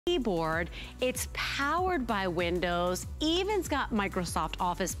keyboard. It's powered by Windows, even's got Microsoft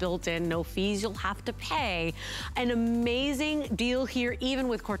Office built in, no fees you'll have to pay. An amazing deal here, even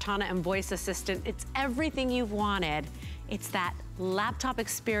with Cortana and Voice Assistant. It's everything you've wanted. It's that laptop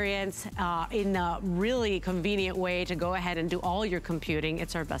experience in a really convenient way to go ahead and do all your computing.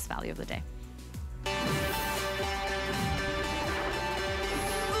 It's our best value of the day.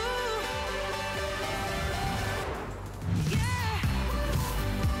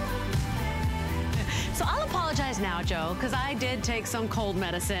 So I'll apologize now, Joe, because I did take some cold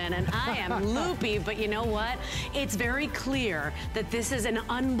medicine and I am loopy, but you know what? It's very clear that this is an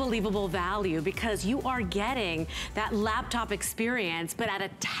unbelievable value because you are getting that laptop experience, but at a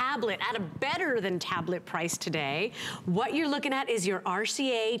tablet, at a better than tablet price today. What you're looking at is your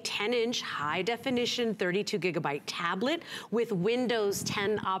RCA 10-inch high definition 32GB tablet with Windows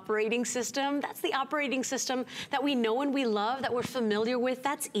 10 operating system. That's the operating system that we know and we love, that we're familiar with.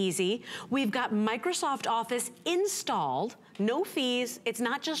 That's easy. We've got Microsoft Office installed, no fees. It's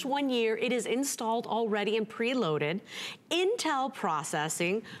not just 1 year, it is installed already and preloaded. Intel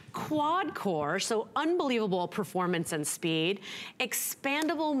processing, quad core, so unbelievable performance and speed.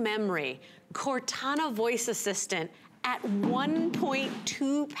 Expandable memory, Cortana Voice Assistant at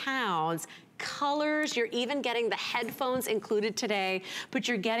 1.2 pounds. Colors, you're even getting the headphones included today, but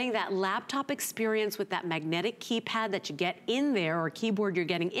you're getting that laptop experience with that magnetic keypad that you get in there, or keyboard you're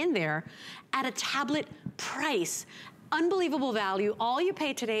getting in there, at a tablet price. Unbelievable value. All you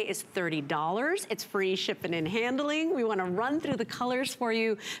pay today is $30. It's free shipping and handling. We want to run through the colors for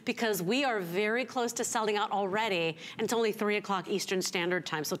you because we are very close to selling out already, and it's only 3 o'clock Eastern Standard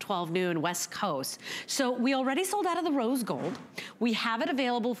Time, so 12 noon West Coast. So we already sold out of the rose gold. We have it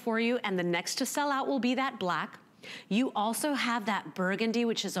available for you, and the next to sell out will be that black. You also have that burgundy,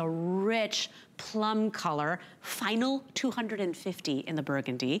 which is a rich plum color, final 250 in the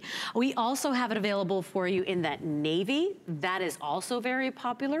burgundy. We also have it available for you in that navy. That is also very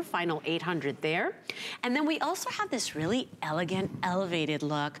popular, final 800 there. And then we also have this really elegant, elevated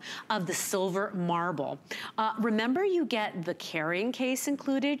look of the silver marble. Remember, you get the carrying case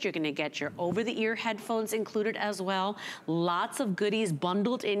included. You're gonna get your over-the-ear headphones included as well. Lots of goodies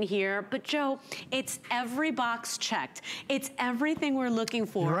bundled in here. But Joe, it's every box checked. It's everything we're looking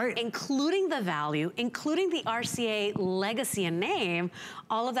for, right, including the value, including the RCA legacy and name.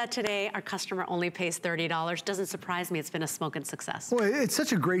 All of that today, our customer only pays $30. Doesn't surprise me, it's been a smoking success. Well, it's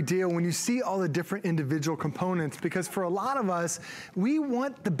such a great deal when you see all the different individual components, because for a lot of us, we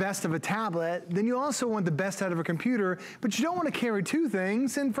want the best of a tablet, then you also want the best out of a computer, but you don't want to carry two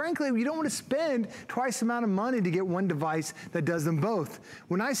things, and frankly, you don't want to spend twice the amount of money to get one device that does them both.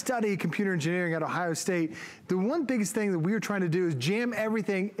 When I studied computer engineering at Ohio State, the one biggest thing that we were trying to do is jam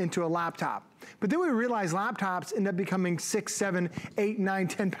everything into a laptop. But then we realized laptops end up becoming 6, 7, 8, 9,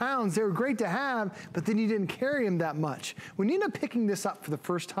 10 pounds. They were great to have, but then you didn't carry them that much. When you end up picking this up for the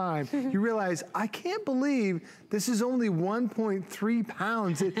first time, you realize, I can't believe this is only 1.3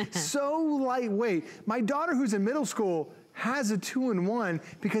 pounds. It's so lightweight. My daughter, who's in middle school, has a 2-in-1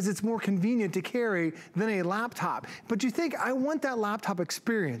 because it's more convenient to carry than a laptop. But you think, I want that laptop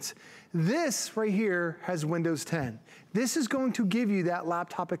experience. This right here has Windows 10. This is going to give you that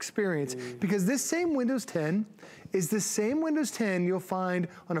laptop experience because this same Windows 10 is the same Windows 10 you'll find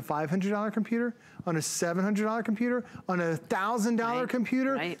on a $500 computer, on a $700 computer, on a $1,000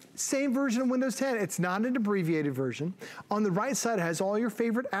 computer. Same version of Windows 10. It's not an abbreviated version. On the right side, it has all your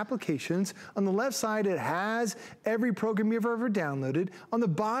favorite applications. On the left side, it has every program you've ever downloaded. On the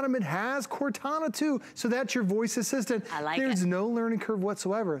bottom, it has Cortana too, so that's your voice assistant. I like There's no learning curve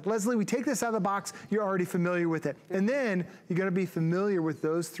whatsoever. Leslie, we take this out of the box, you're already familiar with it. And then you're gonna be familiar with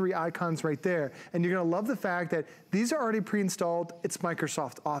those three icons right there. And you're gonna love the fact that these are already pre-installed. It's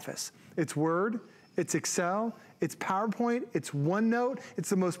Microsoft Office. It's Word, it's Excel, it's PowerPoint, it's OneNote. It's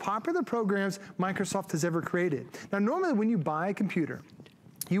the most popular programs Microsoft has ever created. Now, normally when you buy a computer,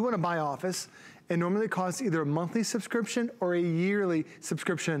 you wanna buy Office, and normally it costs either a monthly subscription or a yearly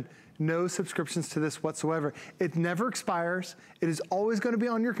subscription. No subscriptions to this whatsoever. It never expires. It is always going to be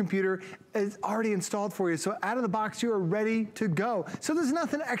on your computer. It's already installed for you. So out of the box, you are ready to go. So there's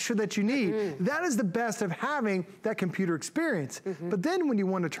nothing extra that you need. That is the best of having that computer experience. But then when you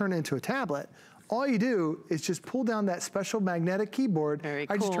want to turn it into a tablet, all you do is just pull down that special magnetic keyboard. Very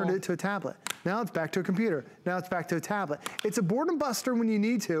cool. I just turned it to a tablet. Now it's back to a computer. Now it's back to a tablet. It's a boredom buster when you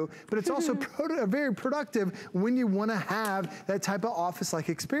need to, but it's also very productive when you want to have that type of office-like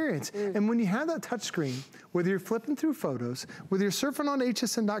experience. And when you have that touch screen, whether you're flipping through photos, whether you're surfing on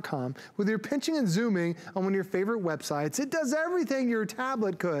hsn.com, whether you're pinching and zooming on one of your favorite websites, it does everything your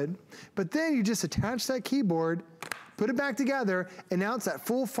tablet could, but then you just attach that keyboard, put it back together, and now it's that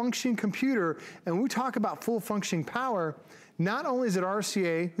full functioning computer. And when we talk about full functioning power, not only is it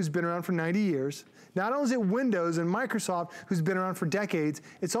RCA, who's been around for 90 years, not only is it Windows and Microsoft, who's been around for decades,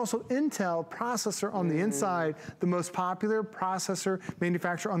 it's also Intel processor on the inside, the most popular processor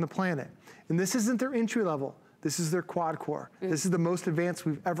manufacturer on the planet. And this isn't their entry level. This is their quad core. This is the most advanced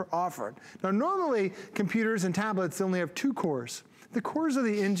we've ever offered. Now, normally, computers and tablets only have 2 cores. The cores are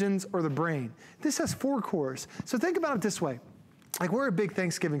the engines or the brain. This has 4 cores. So think about it this way. Like, we're a big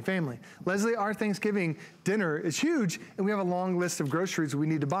Thanksgiving family. Leslie, our Thanksgiving dinner is huge, and we have a long list of groceries we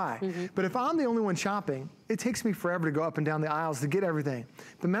need to buy. But if I'm the only one shopping, it takes me forever to go up and down the aisles to get everything.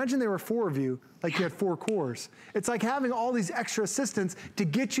 But imagine there were 4 of you, like you had 4 cores. It's like having all these extra assistants to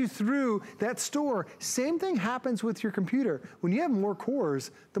get you through that store. Same thing happens with your computer. When you have more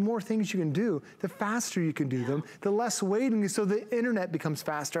cores, the more things you can do, the faster you can do them, the less waiting, so the internet becomes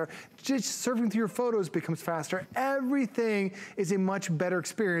faster. Just surfing through your photos becomes faster. Everything is a much better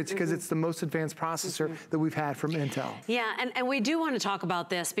experience because it's the most advanced processor that we've had from Intel. Yeah, and we do want to talk about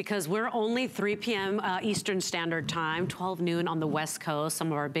this because we're only 3 p.m. Eastern Standard Time, 12 noon on the West Coast. Some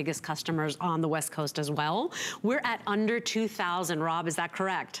of our biggest customers on the West Coast as well. We're at under 2,000. Rob, is that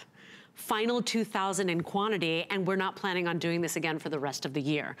correct? Final 2,000 in quantity, and we're not planning on doing this again for the rest of the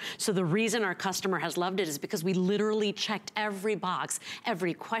year. So the reason our customer has loved it is because we literally checked every box,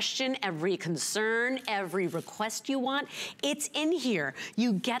 every question, every concern, every request you want. It's in here.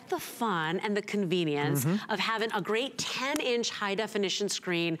 You get the fun and the convenience of having a great 10-inch high-definition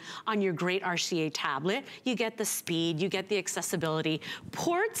screen on your great RCA tablet. You get the speed, you get the accessibility.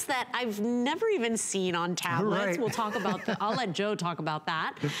 Ports that I've never even seen on tablets. Right. We'll talk about that. I'll let Joe talk about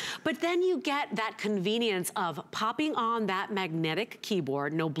that. But then you get that convenience of popping on that magnetic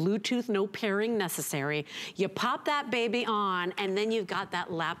keyboard, no Bluetooth, no pairing necessary. You pop that baby on, and then you've got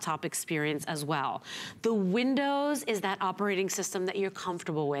that laptop experience as well. The Windows is that operating system that you're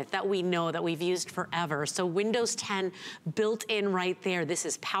comfortable with, that we know, that we've used forever. So Windows 10 built in right there. This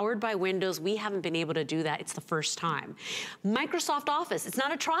is powered by Windows. We haven't been able to do that. It's the first time. Microsoft Office, it's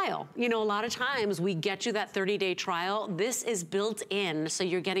not a trial. You know, a lot of times we get you that 30-day trial. This is built in, so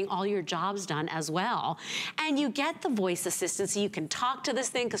you're getting all your jobs done as well. And you get the voice assistant, so you can talk to this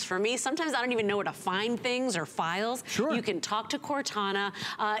thing, because for me, sometimes I don't even know where to find things or files. Sure. You can talk to Cortana.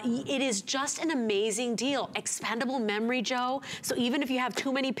 It is just an amazing deal. Expandable memory, Joe. So even if you have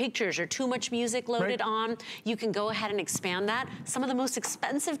too many pictures or too much music loaded on, you can go ahead and expand that. Some of the most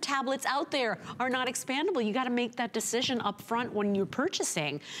expensive tablets out there are not expandable. You got to make that decision up front when you're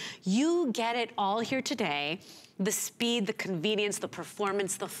purchasing. You get it all here today. The speed, the convenience, the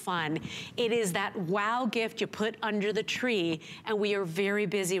performance, the fun. It is that wow gift you put under the tree, and we are very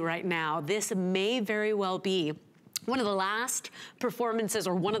busy right now. This may very well be one of the last performances,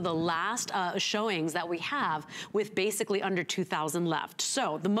 or one of the last showings that we have with basically under 2,000 left.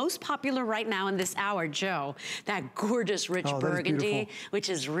 So the most popular right now in this hour, Joe, that gorgeous rich burgundy, which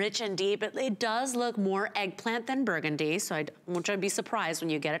is rich and deep. It does look more eggplant than burgundy, so I want you to be surprised when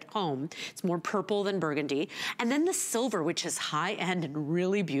you get it home. It's more purple than burgundy. And then the silver, which is high-end and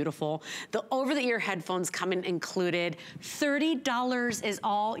really beautiful. The over-the-ear headphones come in included. $30 is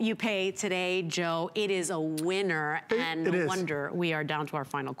all you pay today, Joe. It is a winner. And no wonder we are down to our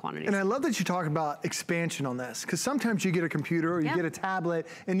final quantities. And I love that you talk about expansion on this, because sometimes you get a computer or you get a tablet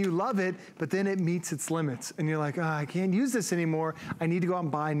and you love it, but then it meets its limits and you're like, oh, I can't use this anymore. I need to go out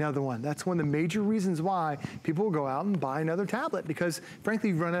and buy another one. That's one of the major reasons why people will go out and buy another tablet, because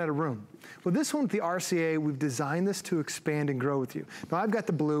frankly, you've run out of room. Well, this one with the RCA, we've designed this to expand and grow with you. Now, I've got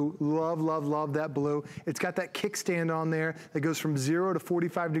the blue. Love, love, love that blue. It's got that kickstand on there that goes from 0 to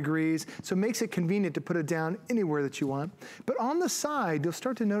 45 degrees, so it makes it convenient to put it down anywhere that you want. But on the side, you'll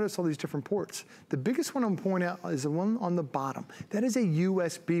start to notice all these different ports. The biggest one I'm going to point out is the one on the bottom. That is a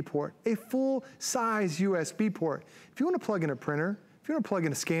USB port, a full-size USB port. If you want to plug in a printer, if you want to plug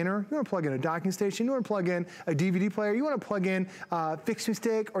in a scanner, you want to plug in a docking station, you want to plug in a DVD player, you want to plug in Fix-Me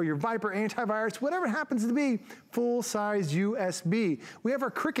Stick or your Viper antivirus, whatever it happens to be, full-size USB. We have our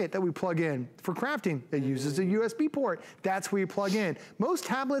Cricut that we plug in for crafting. It uses a USB port. That's where you plug in. Most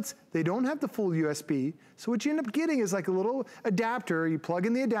tablets, they don't have the full USB, so what you end up getting is like a little adapter. You plug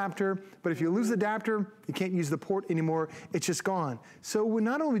in the adapter, but if you lose the adapter, you can't use the port anymore. It's just gone. So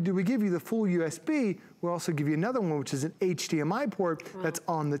not only do we give you the full USB, we'll also give you another one, which is an HDMI port that's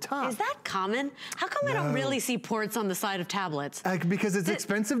on the top. Is that common? How come I don't really see ports on the side of tablets? Because it's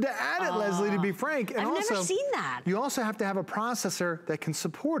expensive to add it, Leslie, to be frank. And I've never seen that. that. You also have to have a processor that can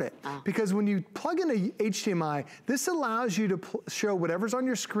support it. Because when you plug in a HDMI, this allows you to show whatever's on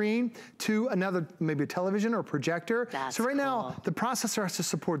your screen to another, maybe a television or a projector. So right now, the processor has to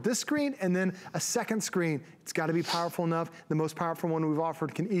support this screen and then a second screen. It's got to be powerful enough. The most powerful one we've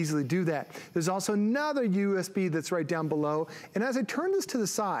offered can easily do that. There's also another USB that's right down below. And as I turn this to the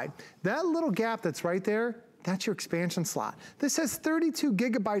side, that little gap that's right there, that's your expansion slot. This has 32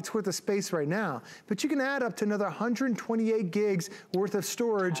 gigabytes worth of space right now, but you can add up to another 128 gigs worth of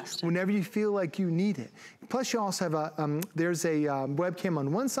storage whenever you feel like you need it. Plus you also have there's a webcam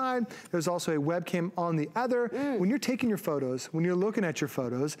on one side, there's also a webcam on the other. When you're taking your photos, when you're looking at your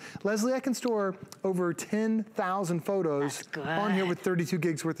photos, Leslie, I can store over 10,000 photos on here with 32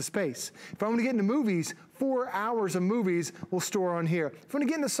 gigs worth of space. If I want to get into movies, 4 hours of movies will store on here. If I want to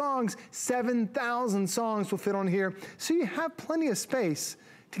get into songs, 7,000 songs will fit on here. So you have plenty of space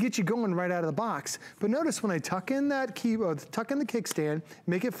to get you going right out of the box. But notice when I tuck in that keyboard, tuck in the kickstand,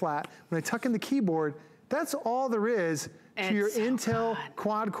 make it flat, when I tuck in the keyboard, that's all there is to your Intel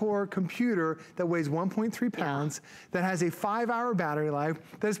quad-core computer that weighs 1.3 pounds, that has a 5-hour battery life,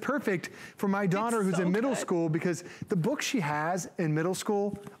 that is perfect for my daughter who's in middle school, because the books she has in middle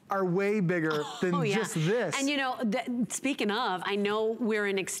school are way bigger than just this. And you know, speaking of, I know we're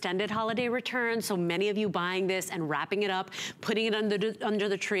in extended holiday return, so many of you buying this and wrapping it up, putting it under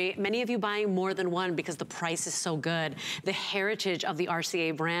the tree, many of you buying more than one because the price is so good. The heritage of the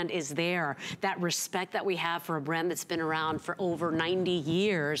RCA brand is there. That respect that we have for a brand that's been around for over 90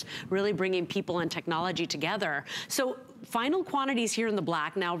 years, really bringing people and technology together. So final quantities here in the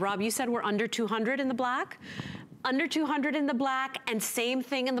black. Now, Rob, you said we're under 200 in the black? Under 200 in the black, and same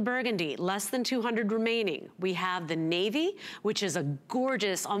thing in the burgundy, less than 200 remaining. We have the navy, which is a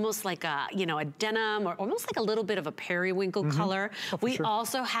gorgeous, almost like a, you know, a denim, or almost like a little bit of a periwinkle color. We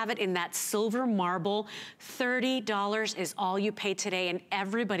also have it in that silver marble. $30 is all you pay today, and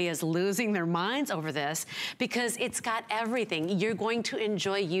everybody is losing their minds over this because it's got everything. You're going to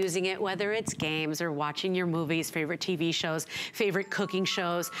enjoy using it, whether it's games or watching your movies, favorite TV shows, favorite cooking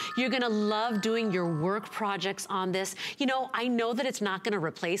shows. You're gonna love doing your work projects on this. You know, I know that it's not gonna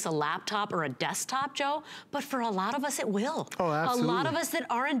replace a laptop or a desktop, Joe, but for a lot of us it will. Oh, absolutely. A lot of us that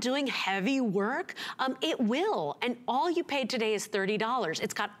aren't doing heavy work, it will. And all you paid today is $30.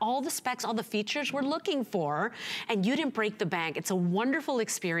 It's got all the specs, all the features we're looking for, and you didn't break the bank. It's a wonderful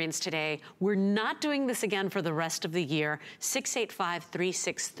experience today. We're not doing this again for the rest of the year.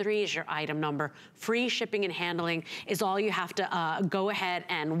 685363 is your item number. Free shipping and handling is all you have to go ahead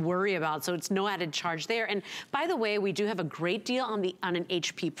and worry about. So it's no added charge there. And by the way, we do have a great deal on an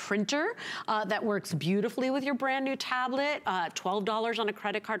HP printer that works beautifully with your brand new tablet. $12 on a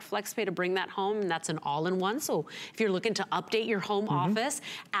credit card FlexPay to bring that home, and that's an all-in-one. So if you're looking to update your home office,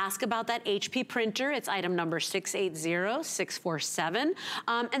 ask about that HP printer. It's item number 680647.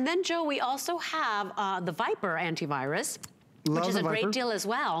 And then, Joe, we also have the Viper antivirus, which is a great deal as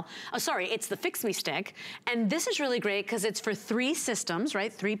well. Oh, sorry, it's the Fix Me Stick. And this is really great because it's for 3 systems,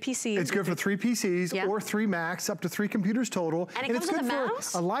 right? 3 PCs. It's good for 3 PCs or 3 Macs, up to 3 computers total. And it comes with a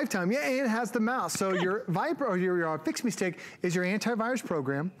mouse? A lifetime. Yeah, and it has the mouse. So your Viper, or your Fix Me Stick is your antivirus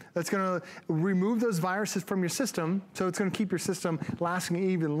program that's gonna remove those viruses from your system. So it's gonna keep your system lasting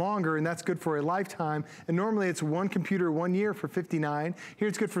even longer, and that's good for a lifetime. And normally it's 1 computer, 1 year for $59. Here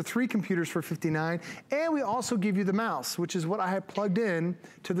it's good for 3 computers for $59. And we also give you the mouse, which is what I have plugged in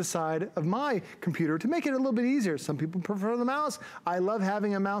to the side of my computer to make it a little bit easier. Some people prefer the mouse. I love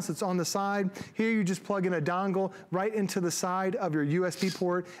having a mouse that's on the side. Here you just plug in a dongle right into the side of your USB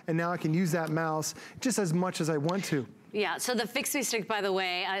port, and now I can use that mouse just as much as I want to. Yeah, so the Fix Me Stick, by the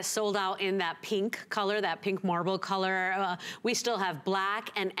way, sold out in that pink color, that pink marble color. We still have black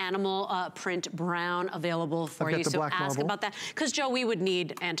and animal print brown available for you. So ask about that. Because, Joe, we would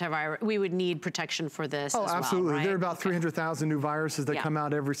need antivirus, we would need protection for this as well, absolutely. Right? There are about 300,000 new viruses that come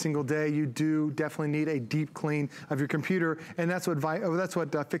out every single day. You do definitely need a deep clean of your computer, and that's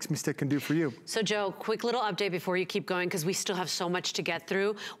what Fix Me Stick can do for you. So, Joe, quick little update before you keep going, because we still have so much to get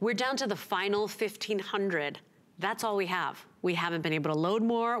through. We're down to the final 1,500. That's all we have. We haven't been able to load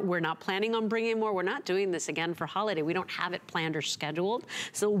more. We're not planning on bringing more. We're not doing this again for holiday. We don't have it planned or scheduled.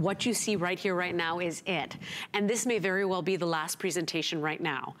 So what you see right here, right now is it. And this may very well be the last presentation right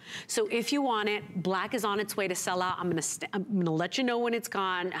now. So if you want it, black is on its way to sell out. I'm gonna let you know when it's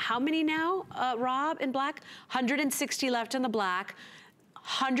gone. How many now, Rob, in black? 160 left in the black.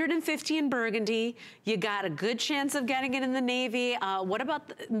 150 in burgundy. You got a good chance of getting it in the navy. What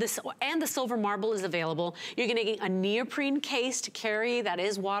about this? And the silver marble is available. You're getting a neoprene case to carry that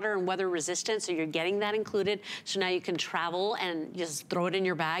is water and weather resistant, so you're getting that included. So now you can travel and just throw it in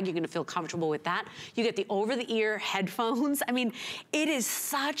your bag. You're gonna feel comfortable with that. You get the over-the-ear headphones. I mean, it is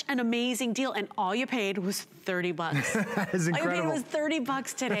such an amazing deal, and all you paid was 30 bucks. That is incredible. All you paid was 30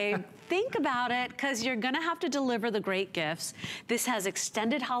 bucks today. Think about it, because you're gonna have to deliver the great gifts. This has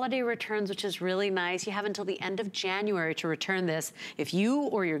extended holiday returns, which is really nice. You have until the end of January to return this. If you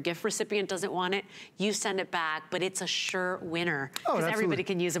or your gift recipient doesn't want it, you send it back, but it's a sure winner, because everybody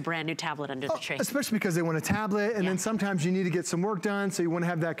can use a brand new tablet under the tree. Especially because they want a tablet, and then sometimes you need to get some work done, so you want to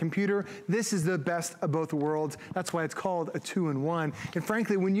have that computer. This is the best of both worlds. That's why it's called a 2-in-1. And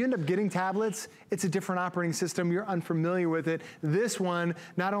frankly, when you end up getting tablets, it's a different operating system. You're unfamiliar with it. This one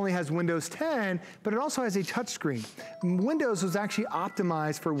not only has Windows 10, but it also has a touchscreen. Windows was actually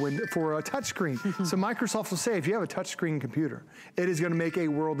optimized for a touchscreen. So Microsoft will say, if you have a touchscreen computer, it is going to make a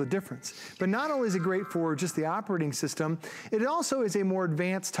world of difference. But not only is it great for just the operating system, it also is a more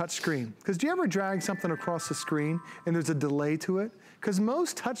advanced touchscreen. Because do you ever drag something across the screen and there's a delay to it? Because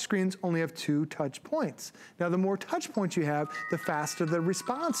most touchscreens only have 2 touch points. Now, the more touch points you have, the faster the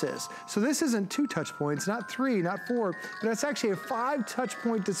response is. So this isn't 2 touch points, not 3, not 4, but it's actually a 5 touch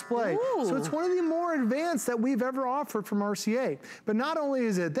point display. Ooh. So it's one of the more advanced that we've ever offered from RCA. But not only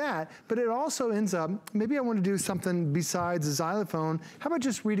is it that, but it also ends up, maybe I want to do something besides a xylophone. How about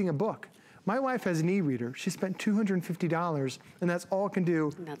just reading a book? My wife has an e-reader. She spent $250, and that's all it can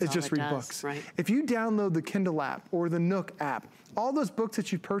do is just read books. Right. If you download the Kindle app or the Nook app, all those books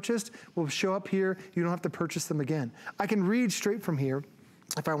that you purchased will show up here. You don't have to purchase them again. I can read straight from here.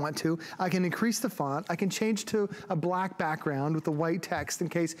 If I want to, I can increase the font. I can change to a black background with the white text in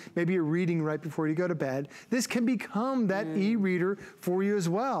case maybe you're reading right before you go to bed. This can become that e-reader for you as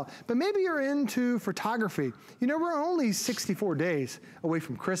well. But maybe you're into photography. You know, we're only 64 days away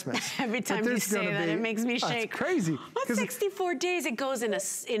from Christmas. Every time you say that, it makes me shake. It's crazy. What's 64 days? It goes in a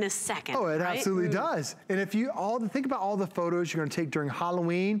second. Oh, it absolutely does. And if you think about all the photos you're going to take during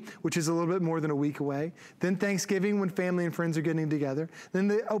Halloween, which is a little bit more than a week away, then Thanksgiving when family and friends are getting together, then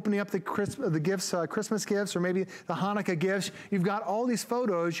the opening up the gifts, Christmas gifts, or maybe the Hanukkah gifts. You've got all these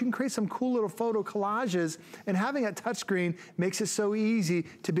photos. You can create some cool little photo collages, and having a touchscreen makes it so easy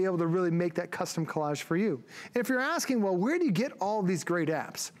to be able to really make that custom collage for you. And if you're asking, well, where do you get all these great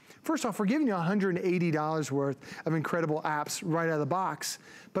apps? First off, we're giving you $180 worth of incredible apps right out of the box.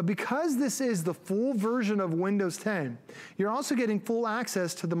 But because this is the full version of Windows 10, you're also getting full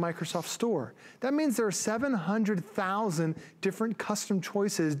access to the Microsoft Store. That means there are 700,000 different custom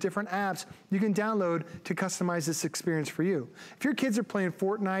choices, different apps you can download to customize this experience for you. If your kids are playing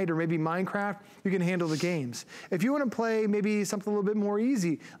Fortnite or maybe Minecraft, you can handle the games. If you want to play maybe something a little bit more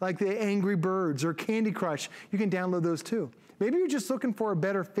easy, like the Angry Birds or Candy Crush, you can download those too. Maybe you're just looking for a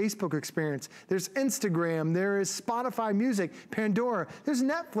better Facebook experience. There's Instagram, there is Spotify Music, Pandora, there's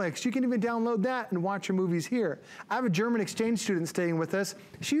Netflix. You can even download that and watch your movies here. I have a German exchange student staying with us.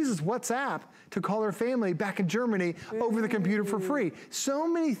 She uses WhatsApp to call her family back in Germany over the computer for free. So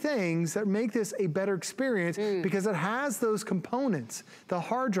many things that make this a better experience because it has those components, the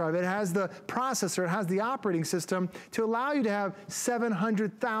hard drive, it has the processor, it has the operating system to allow you to have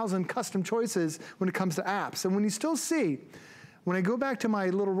 700,000 custom choices when it comes to apps. And when you still see, when I go back to my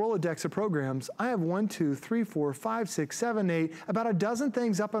little Rolodex of programs, I have 1, 2, 3, 4, 5, 6, 7, 8, about a dozen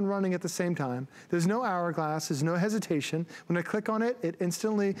things up and running at the same time. There's no hourglass, there's no hesitation. When I click on it, it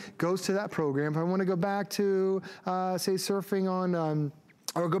instantly goes to that program. If I want to go back to, say, surfing on,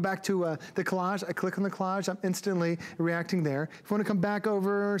 or go back to the collage, I click on the collage, I'm instantly reacting there. If I want to come back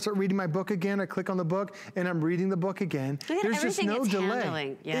over, start reading my book again, I click on the book, and I'm reading the book again. There's just no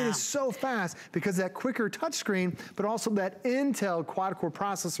delay. It is so fast because that quicker touchscreen, but also that Intel quad-core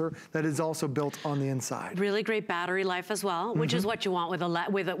processor that is also built on the inside. Really great battery life as well, which is what you want with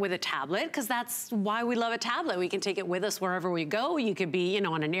a tablet, because that's why we love a tablet. We can take it with us wherever we go. You could be,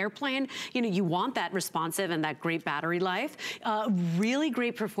 on an airplane. You want that responsive and that great battery life. Really great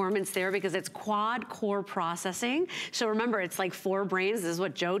performance there because it's quad core processing. So remember, it's like 4 brains. This is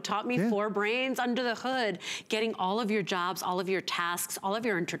what Joe taught me, 4 brains under the hood, getting all of your jobs, all of your tasks, all of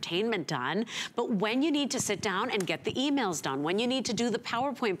your entertainment done. But when you need to sit down and get the emails done, when you need to do the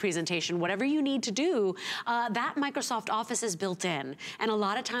PowerPoint presentation, whatever you need to do, that Microsoft Office is built in. And a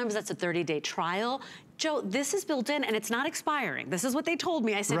lot of times that's a 30-day trial. Joe, this is built in and it's not expiring. This is what they told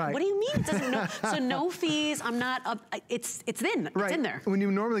me. I said, what do you mean it doesn't know? So no fees, I'm not, it's in there. When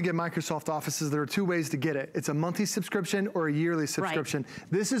you normally get Microsoft Offices, there are two ways to get it. It's a monthly subscription or a yearly subscription.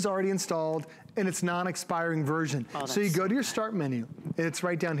 This is already installed and it's non-expiring version. So you go to your start menu, and it's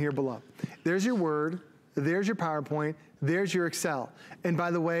right down here below. There's your Word, there's your PowerPoint, there's your Excel. And by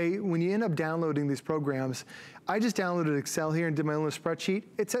the way, when you end up downloading these programs, I just downloaded Excel here and did my own spreadsheet.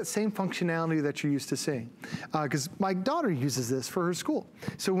 It's that same functionality that you're used to seeing. Because my daughter uses this for her school.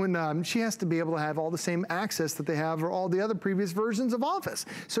 So when she has to be able to have all the same access that they have for all the other previous versions of Office.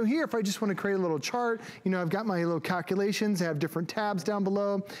 So here, if I just want to create a little chart, you know, I've got my little calculations, I have different tabs down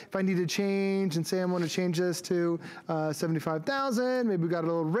below. If I need to change and say I want to change this to 75,000, maybe we got a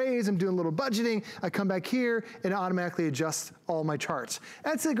little raise, I'm doing a little budgeting, I come back here and it automatically adjusts all my charts.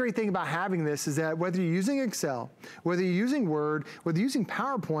 That's the great thing about having this is that whether you're using Excel, whether you're using Word, whether you're using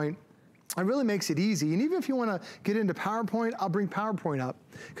PowerPoint, it really makes it easy. And even if you want to get into PowerPoint, I'll bring PowerPoint up.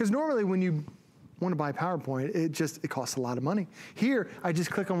 Because normally when you want to buy PowerPoint, it costs a lot of money. Here, I just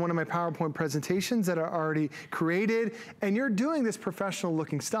click on one of my PowerPoint presentations that are already created, and you're doing this professional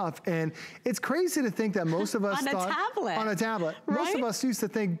looking stuff. And it's crazy to think that most of us on a tablet. Most of us used to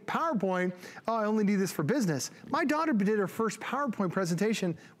think PowerPoint, oh, I only need this for business. My daughter did her first PowerPoint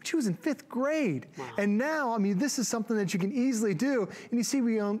presentation when she was in 5th grade. Wow. And now, I mean, this is something that you can easily do. And you see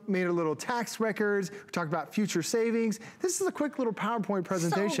we made a little tax records, we talked about future savings. This is a quick little PowerPoint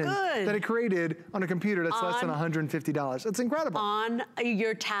presentation that I created on a computer that's less than $150. It's incredible. On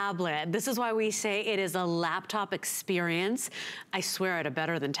your tablet. This is why we say it is a laptop experience. I swear at a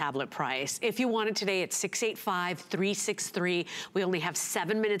better than tablet price. If you want it today, it's $685-363. We only have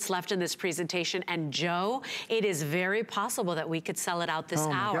 7 minutes left in this presentation. And Joe, it is very possible that we could sell it out this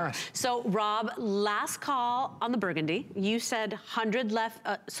hour. Gosh. So Rob, last call on the burgundy. You said 100 left,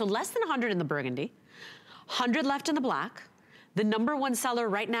 so less than 100 in the burgundy, 100 left in the black. The #1 seller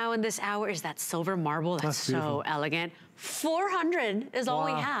right now in this hour is that silver marble. That's so elegant. 400 is all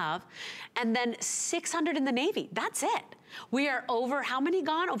we have. And then 600 in the navy. That's it. We are over, how many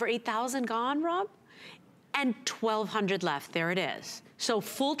gone? Over 8,000 gone, Rob? And 1,200 left. There it is. So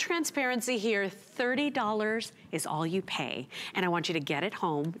full transparency here, $30 is all you pay. And I want you to get it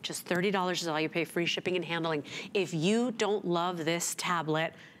home. Just $30 is all you pay, free shipping and handling. If you don't love this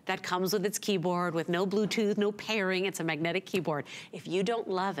tablet, that comes with its keyboard, with no Bluetooth, no pairing, it's a magnetic keyboard. If you don't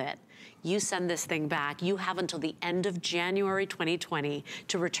love it, you send this thing back. You have until the end of January 2020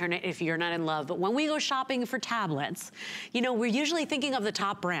 to return it if you're not in love. But when we go shopping for tablets, you know, we're usually thinking of the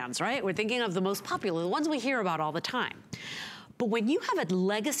top brands, right? We're thinking of the most popular, the ones we hear about all the time. But when you have a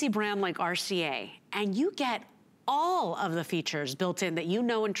legacy brand like RCA and you get all of the features built in that you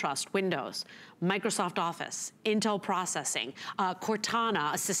know and trust, Windows, Microsoft Office, Intel processing,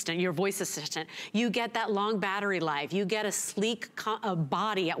 Cortana assistant, your voice assistant, you get that long battery life, you get a sleek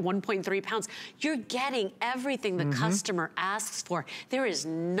body at 1.3 pounds. You're getting everything the customer asks for. There is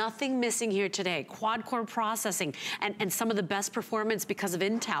nothing missing here today. Quad-core processing and some of the best performance because of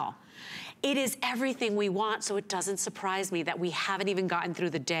Intel. It is everything we want, so it doesn't surprise me that we haven't even gotten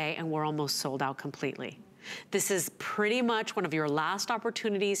through the day and we're almost sold out completely. This is pretty much one of your last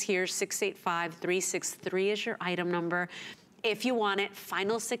opportunities here. 685-363 is your item number. If you want it,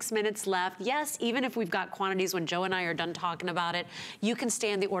 final 6 minutes left. Yes, even if we've got quantities when Joe and I are done talking about it, you can stay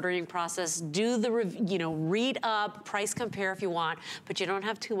in the ordering process, do the, read up, price compare if you want, but you don't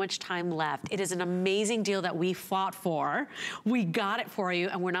have too much time left. It is an amazing deal that we fought for. We got it for you,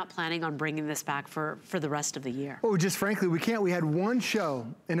 and we're not planning on bringing this back for the rest of the year. Oh, just frankly, we can't. We had one show,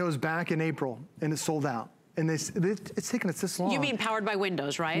 and it was back in April, and it sold out. And it's taken us this long. You mean powered by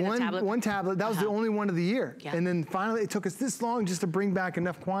Windows, right? One tablet, that was the only one of the year. Yeah. And then finally it took us this long just to bring back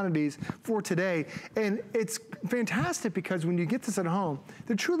enough quantities for today. And it's fantastic because when you get this at home,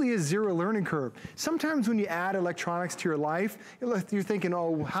 there truly is zero learning curve. Sometimes when you add electronics to your life, you're thinking,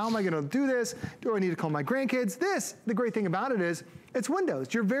 oh, how am I gonna do this? Do I need to call my grandkids? The great thing about it is, it's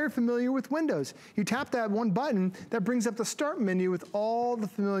Windows. You're very familiar with Windows. You tap that one button, that brings up the start menu with all the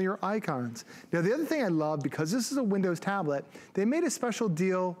familiar icons. Now, the other thing I love, because this is a Windows tablet, they made a special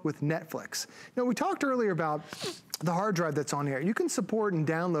deal with Netflix. Now, we talked earlier about the hard drive that's on here. You can support and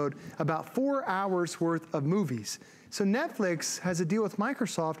download about 4 hours worth of movies. So Netflix has a deal with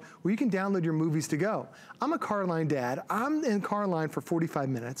Microsoft where you can download your movies to go. I'm a car line dad. I'm in car line for 45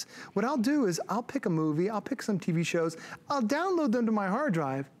 minutes. What I'll do is I'll pick a movie, I'll pick some TV shows, I'll download them to my hard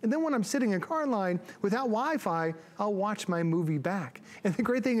drive, and then when I'm sitting in car line without Wi-Fi, I'll watch my movie back. And the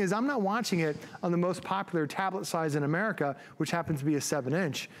great thing is I'm not watching it on the most popular tablet size in America, which happens to be a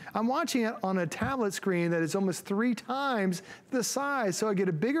 7-inch. I'm watching it on a tablet screen that is almost 3 3 times the size. So I get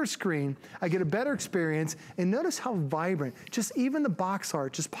a bigger screen, I get a better experience, and notice how vibrant, just even the box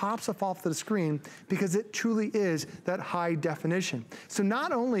art just pops up off the screen because it truly is that high definition. So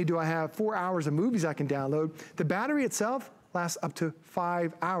not only do I have 4 hours of movies I can download, the battery itself lasts up to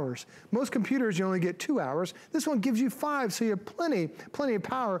 5 hours. Most computers, you only get 2 hours. This one gives you 5, so you have plenty of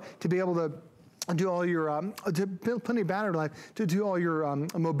power to be able to do all your, to build plenty of battery life to do all your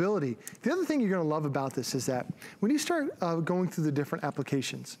mobility. The other thing you're gonna love about this is that when you start going through the different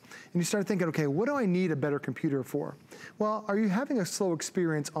applications and you start thinking, okay, what do I need a better computer for? Well, are you having a slow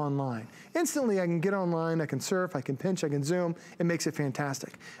experience online? Instantly, I can get online, I can surf, I can pinch, I can zoom, it makes it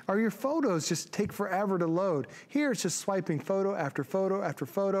fantastic. Are your photos just take forever to load? Here, it's just swiping photo after photo after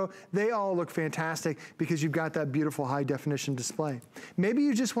photo. They all look fantastic because you've got that beautiful high definition display. Maybe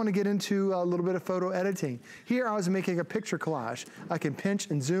you just wanna get into a little bit of photo editing. Here I was making a picture collage. I can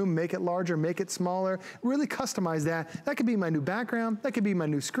pinch and zoom, make it larger, make it smaller, really customize that. That could be my new background, that could be my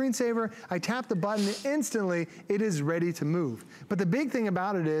new screensaver. I tap the button, instantly it is ready to move. But the big thing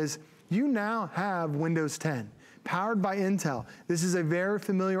about it is you now have Windows 10. Powered by Intel. This is a very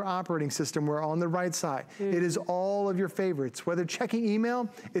familiar operating system where on the right side, it is all of your favorites. Whether checking email,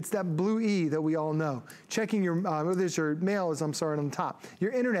 it's that blue E that we all know. Checking your, there's your mail is, on the top.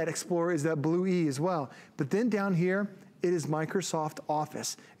 Your Internet Explorer is that blue E as well. But then down here, it is Microsoft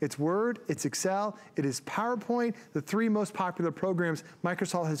Office. It's Word, it's Excel, it is PowerPoint, the 3 most popular programs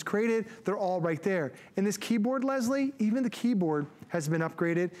Microsoft has created, they're all right there. And this keyboard, Leslie, even the keyboard has been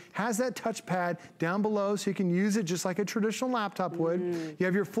upgraded, has that touchpad down below so you can use it just like a traditional laptop would. You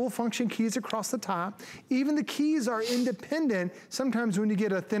have your full function keys across the top. Even the keys are independent. Sometimes when you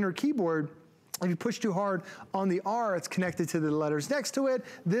get a thinner keyboard, if you push too hard on the R, it's connected to the letters next to it.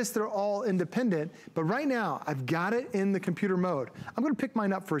 They're all independent. But right now, I've got it in the computer mode. I'm gonna pick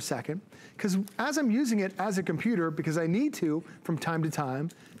mine up for a second, because as I'm using it as a computer, because I need to from time to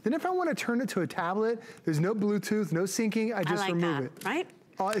time, then if I wanna turn it to a tablet, there's no Bluetooth, no syncing, I just remove it. Right?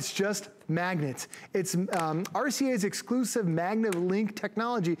 It's just magnets. It's RCA's exclusive magnet link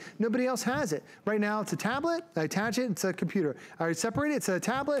technology. Nobody else has it. Right now, it's a tablet, I attach it, it's a computer. I separate it, it's a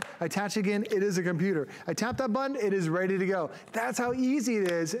tablet, I attach it again, it is a computer. I tap that button, it is ready to go. That's how easy it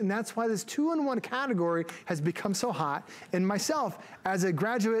is, and that's why this 2-in-1 category has become so hot. And myself, as a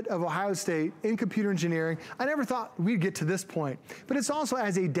graduate of Ohio State in computer engineering, I never thought we'd get to this point. But it's also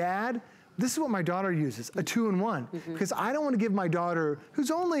as a dad, this is what my daughter uses, a 2-in-1, because I don't want to give my daughter,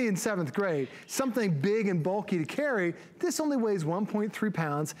 who's only in 7th grade, something big and bulky to carry. This only weighs 1.3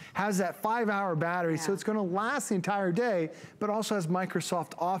 pounds, has that 5-hour battery, so it's going to last the entire day, but also has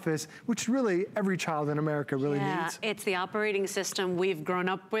Microsoft Office, which really every child in America really needs. It's the operating system we've grown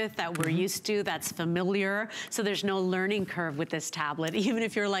up with, that we're used to, that's familiar, so there's no learning curve with this tablet. Even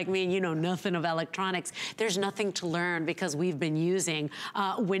if you're like me and you know nothing of electronics, there's nothing to learn because we've been using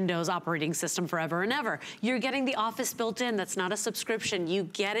Windows operating system forever and ever. You're getting the Office built in. That's not a subscription. You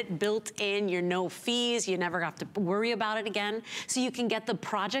get it built in. You're no fees. You never have to worry about it again. So you can get the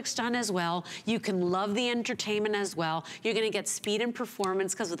projects done as well. You can love the entertainment as well. You're going to get speed and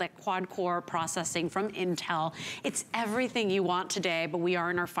performance because of that quad-core processing from Intel. It's everything you want today, but we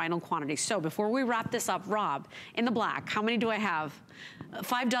are in our final quantity. So before we wrap this up, Rob, in the black, how many do I have?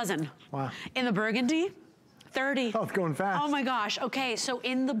 5 dozen. Wow. In the burgundy? 30. Oh, it's going fast. Oh my gosh. Okay, so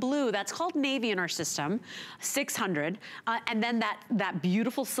in the blue, that's called navy in our system, 600. And then that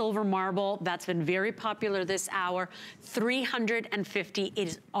beautiful silver marble, that's been very popular this hour, 350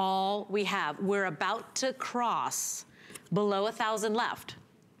 is all we have. We're about to cross below 1,000 left.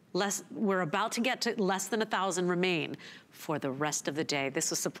 We're about to get to less than 1,000 remain for the rest of the day. This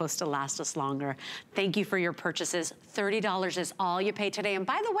was supposed to last us longer. Thank you for your purchases. $30 is all you pay today. And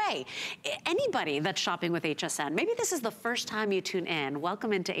by the way, anybody that's shopping with HSN, maybe this is the first time you tune in.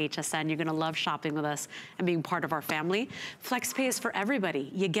 Welcome into HSN. You're gonna love shopping with us and being part of our family. FlexPay is for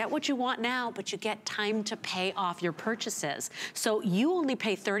everybody. You get what you want now, but you get time to pay off your purchases. So you only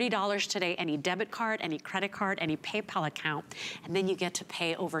pay $30 today, any debit card, any credit card, any PayPal account, and then you get to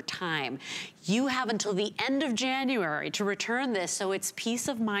pay over time. You have until the end of January to return this, so it's peace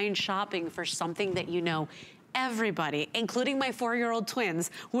of mind shopping for something that you know everybody, including my 4-year-old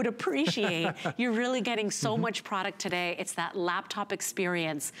twins, would appreciate. You're really getting so much product today. It's that laptop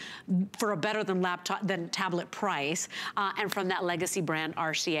experience for a better than tablet price, and from that legacy brand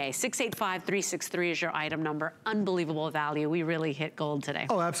RCA. 685-363 is your item number. Unbelievable value. We really hit gold today.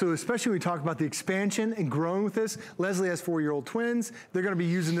 Oh, absolutely. Especially when we talk about the expansion and growing with this. Leslie has 4-year-old twins. They're going to be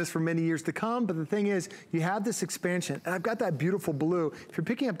using this for many years to come. But the thing is, you have this expansion, and I've got that beautiful blue. If you're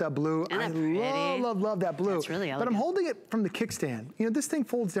picking up that blue, I love that blue. It's really elegant. But I'm holding it from the kickstand. You know, this thing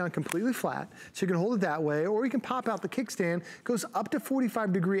folds down completely flat, so you can hold it that way, or you can pop out the kickstand. Goes up to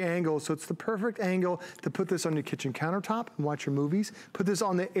 45-degree angle, so it's the perfect angle to put this on your kitchen countertop and watch your movies. Put this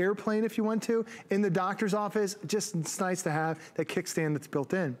on the airplane if you want to. In the doctor's office, just it's nice to have that kickstand that's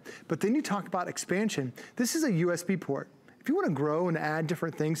built in. But then you talk about expansion. This is a USB port. If you want to grow and add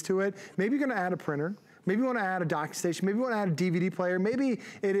different things to it, maybe you're going to add a printer. Maybe you want to add a docking station. Maybe you want to add a DVD player. Maybe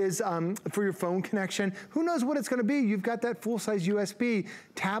it is for your phone connection. Who knows what it's going to be? You've got that full-size USB.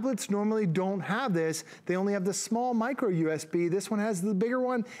 Tablets normally don't have this. They only have the small micro USB. This one has the bigger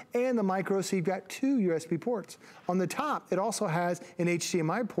one and the micro, so you've got 2 USB ports. On the top, it also has an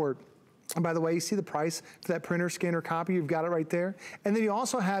HDMI port. And by the way, you see the price for that printer, scanner, copy, you've got it right there. And then you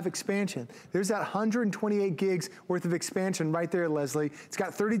also have expansion. There's that 128 gigs worth of expansion right there, Leslie. It's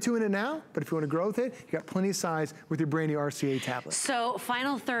got 32 in it now, but if you want to grow with it, you got plenty of size with your brand new RCA tablet. So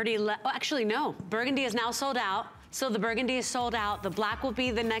final 30, actually no, Burgundy is now sold out. So the burgundy is sold out. The black will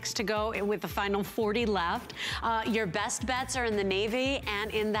be the next to go with the final 40 left. Your best bets are in the navy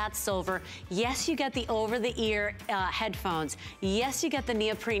and in that silver. Yes, you get the over-the-ear headphones. Yes, you get the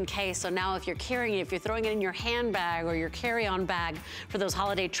neoprene case. So now if you're carrying it, if you're throwing it in your handbag or your carry-on bag for those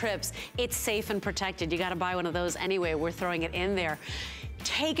holiday trips, it's safe and protected. You gotta buy one of those anyway. We're throwing it in there.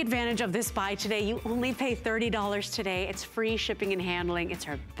 Take advantage of this buy today. You only pay $30 today. It's free shipping and handling. It's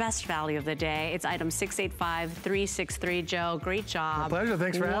our best value of the day. It's item 685363. Joe, great job. My pleasure.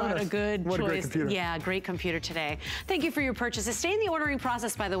 Thanks for having us. What a good choice. What a great computer. Yeah, great computer today. Thank you for your purchases. Stay in the ordering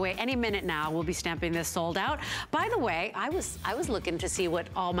process, by the way. Any minute now, we'll be stamping this sold out. By the way, I was looking to see what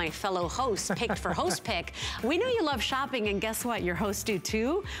all my fellow hosts picked for Host Pick. We know you love shopping, and guess what? Your hosts do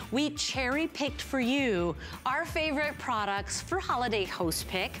too. We cherry-picked for you our favorite products for holiday Host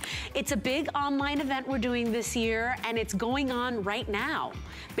Pick. It's a big online event we're doing this year, and it's going on right now.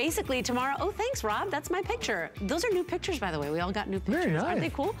 Basically tomorrow, oh thanks Rob, that's my picture. Those are new pictures, by the way. We all got new pictures. Very nice. Aren't they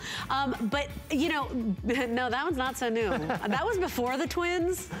cool? But you know, no, that one's not so new. That was before the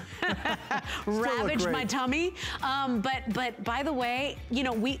twins ravaged my tummy. But by the way, you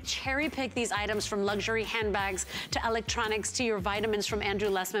know, we cherry pick these items from luxury handbags to electronics to your vitamins from Andrew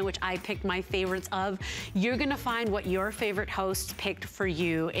Lessman, which I picked my favorites of. You're gonna find what your favorite hosts picked for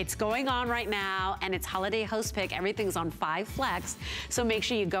you. It's going on right now, and it's holiday Host Pick. Everything's on 5 Flex, so make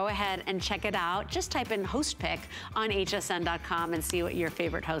sure you go ahead and check it out. Just type in Host Pick on hsn.com and see what your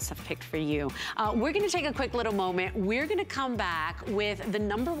favorite hosts have picked for you. We're gonna take a quick little moment. We're gonna come back with the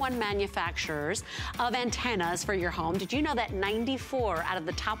 #1 manufacturers of antennas for your home. Did you know that 94 out of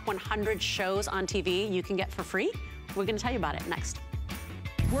the top 100 shows on TV you can get for free? We're gonna tell you about it next.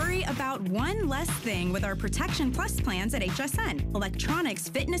 Worry about one less thing with our Protection Plus plans at HSN. Electronics,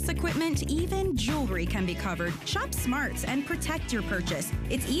 fitness equipment, even jewelry can be covered. Shop smart and protect your purchase.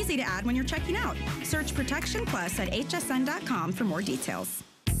 It's easy to add when you're checking out. Search Protection Plus at hsn.com for more details.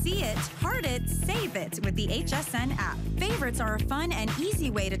 See it, heart it, save it with the HSN app. Favorites are a fun and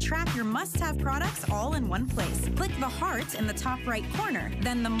easy way to track your must-have products all in one place. Click the heart in the top right corner,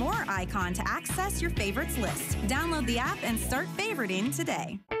 then the More icon to access your favorites list. Download the app and start favoriting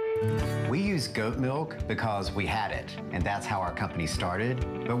today. We use goat milk because we had it, and that's how our company started.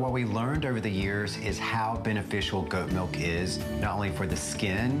 But what we learned over the years is how beneficial goat milk is, not only for the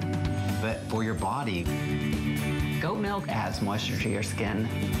skin, but for your body. Goat milk adds moisture to your skin.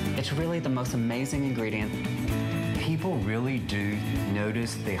 It's really the most amazing ingredient. People really do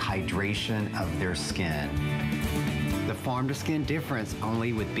notice the hydration of their skin. The farm-to-skin difference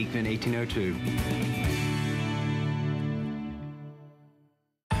only with Beekman 1802.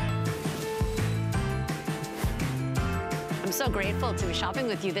 I'm so grateful to be shopping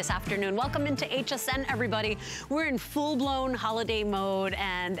with you this afternoon. Welcome into HSN, everybody. We're in full-blown holiday mode,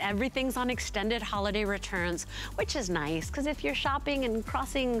 and everything's on extended holiday returns, which is nice, because if you're shopping and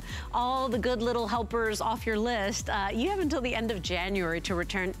crossing all the good little helpers off your list, you have until the end of January to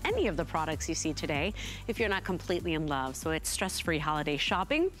return any of the products you see today if you're not completely in love. So it's stress-free holiday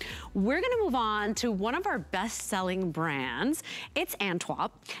shopping. We're gonna move on to one of our best-selling brands. It's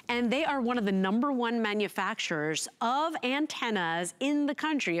Antwop, and they are one of the #1 manufacturers of antennas in the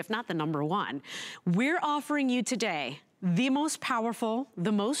country, if not the #1. We're offering you today the most powerful,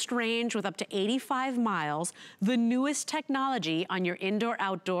 the most range with up to 85 miles, the newest technology on your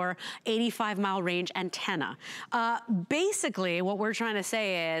indoor-outdoor 85-mile range antenna. Basically, what we're trying to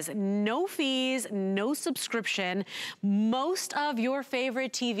say is no fees, no subscription. Most of your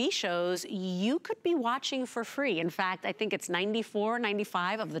favorite TV shows you could be watching for free. In fact, I think it's 94,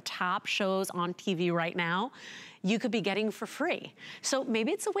 95 of the top shows on TV right now. you could be getting for free. So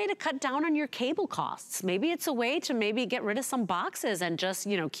maybe it's a way to cut down on your cable costs. Maybe it's a way to maybe get rid of some boxes and just,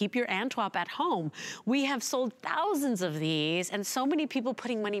 you know, keep your Antwop at home. We have sold thousands of these, and so many people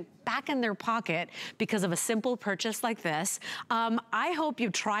putting money back in their pocket because of a simple purchase like this. I hope you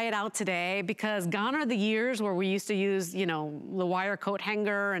try it out today, because gone are the years where we used to use, you know, the wire coat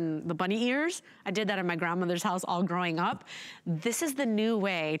hanger and the bunny ears. I did that in my grandmother's house all growing up. This is the new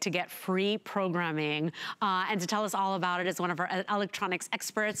way to get free programming, and to tell us all about it is one of our electronics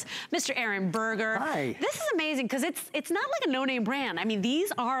experts, Mr. Aaron Berger. Hi. This is amazing, because it's not like a no-name brand. I mean,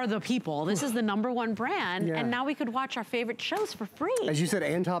 these are the people. This is the #1 brand, and now we could watch our favorite shows for free. As you said,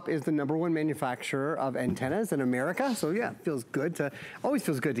 Antwop is the #1 manufacturer of antennas in America, so yeah, it always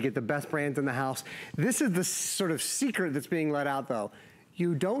feels good to get the best brands in the house. This is the sort of secret that's being let out, though.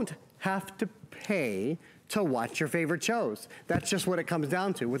 You don't have to pay to watch your favorite shows. That's just what it comes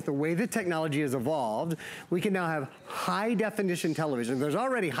down to. With the way the technology has evolved, we can now have high definition television. There's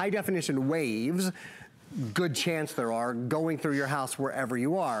already high definition waves, good chance there are, going through your house wherever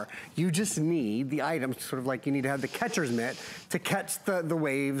you are. You just need the items, sort of like you need to have the catcher's mitt to catch the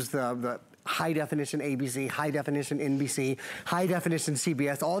waves, the high definition ABC, high definition NBC, high definition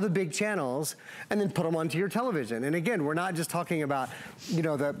CBS, all the big channels, and then put them onto your television. And again, we're not just talking about, you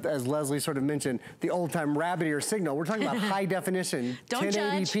know, as Leslie sort of mentioned, the old time rabbit ear signal. We're talking about high definition,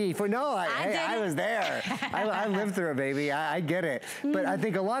 1080p. I was there. I lived through it, baby. I get it. But I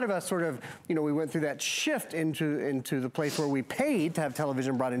think a lot of us sort of, you know, we went through that shift into the place where we paid to have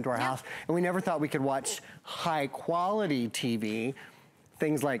television brought into our house, and we never thought we could watch high quality TV.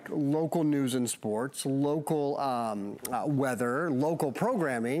 Things like local news and sports, local weather, local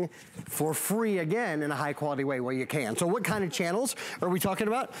programming for free again in a high quality way where you can. So what kind of channels are we talking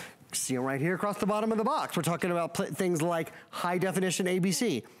about? See them right here across the bottom of the box. We're talking about things like high definition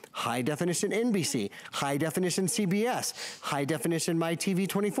ABC, high definition NBC, high definition CBS, high definition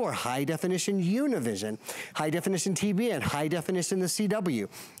MyTV24, high definition Univision, high definition TBN, high definition the CW,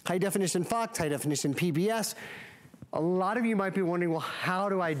 high definition Fox, high definition PBS. A lot of you might be wondering, well, how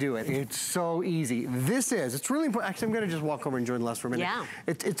do I do it? It's so easy. It's really important. Actually, I'm gonna just walk over and join Les for a minute. Yeah.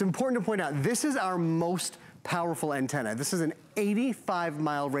 It's important to point out, this is our most powerful antenna. This is an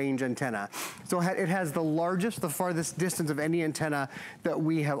 85-mile range antenna. So it has the largest, the farthest distance of any antenna that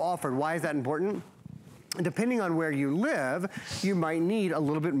we have offered. Why is that important? Depending on where you live, you might need a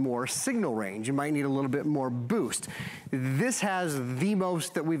little bit more signal range. You might need a little bit more boost. This has the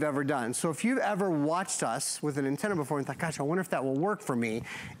most that we've ever done. So if you've ever watched us with an antenna before and thought, gosh, I wonder if that will work for me.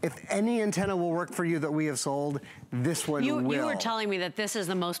 If any antenna will work for you that we have sold, this one will. You were telling me that this is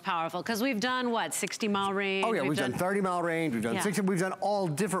the most powerful, because we've done, what, 60-mile range? Oh yeah, we've done 30-mile range, we've done 60, we've done all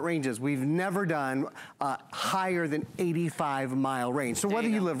different ranges. We've never done higher than 85-mile range. So whether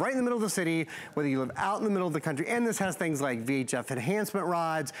you live right in the middle of the city, whether you live out in the middle of the country, and this has things like VHF enhancement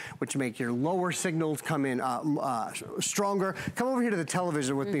rods, which make your lower signals come in stronger. Come over here to the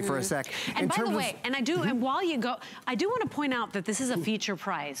television with me for a sec. And by the way, and while you go, I do want to point out that this is a feature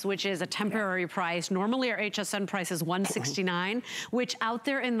price, which is a temporary price. Normally our HSN price is $169, which out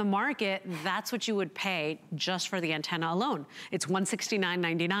there in the market, that's what you would pay just for the antenna alone. It's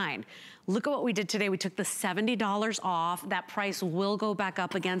 $169.99. Look at what we did today. We took the $70 off. That price will go back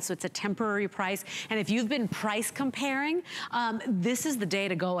up again, so it's a temporary price. And if you've been price comparing, this is the day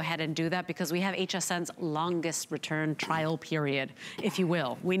to go ahead and do that, because we have HSN's longest return trial period, if you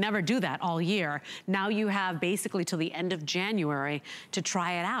will. We never do that all year. Now you have basically till the end of January to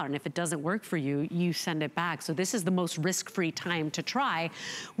try it out. And if it doesn't work for you, you send it back. So this is the most risk-free time to try.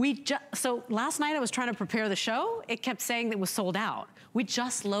 So last night I was trying to prepare the show. It kept saying it was sold out. We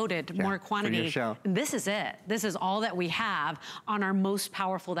just loaded more quantity. And this is it. This is all that we have on our most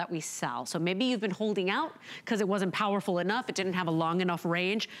powerful that we sell. So maybe you've been holding out because it wasn't powerful enough. It didn't have a long enough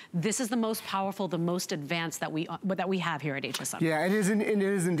range. This is the most powerful, the most advanced that we have here at HSN. Yeah, it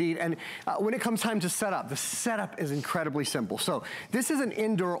is indeed. And when it comes time to set up, the setup is incredibly simple. So this is an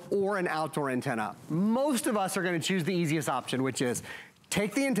indoor or an outdoor antenna. Most of us are going to choose the easiest option, which is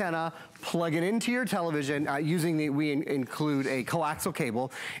take the antenna, plug it into your television we include a coaxial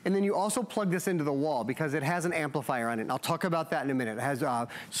cable, and then you also plug this into the wall because it has an amplifier on it. And I'll talk about that in a minute. It has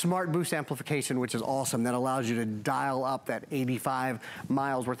smart boost amplification, which is awesome. That allows you to dial up that 85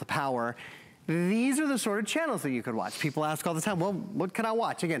 miles worth of power. These are the sort of channels that you could watch. People ask all the time, well, what can I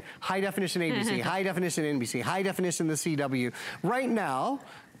watch? Again, high definition ABC, high definition NBC, high definition the CW. Right now,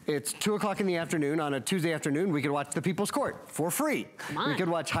 It's 2 o'clock in the afternoon on a Tuesday afternoon. We could watch The People's Court for free. Come on. We could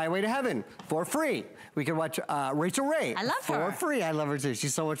watch Highway to Heaven for free. We could watch Rachel Ray for free. I love her too.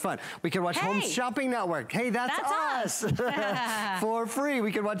 She's so much fun. We could watch Home Shopping Network. Hey, that's us. For free.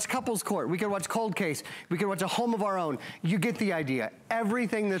 We could watch Couples Court. We could watch Cold Case. We could watch A Home of Our Own. You get the idea.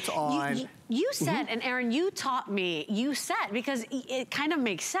 Everything that's on. You said, and Aaron, you taught me, you said, because it kind of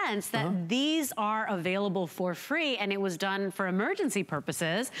makes sense that these are available for free, and it was done for emergency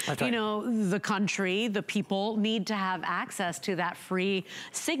purposes. That's right. You know, the country, the people need to have access to that free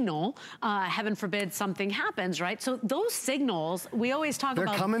signal. Heaven forbid something happens, right? So those signals, we always talk about.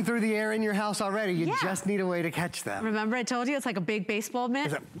 They're coming through the air in your house already. You just need a way to catch them. Remember I told you it's like a big baseball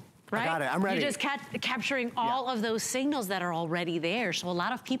mitt? Right? I got it, I'm ready. You're just capturing all of those signals that are already there. So a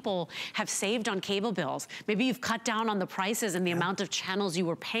lot of people have saved on cable bills. Maybe you've cut down on the prices and the amount of channels you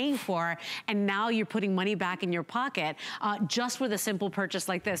were paying for, and now you're putting money back in your pocket just with a simple purchase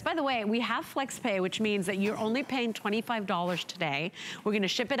like this. By the way, we have FlexPay, which means that you're only paying $25 today. We're gonna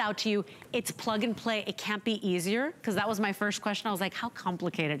ship it out to you. It's plug and play. It can't be easier, because that was my first question. I was like, how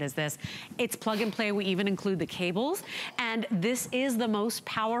complicated is this? It's plug and play. We even include the cables, and this is the most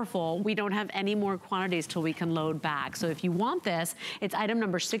powerful. We don't have any more quantities till we can load back. So if you want this, it's item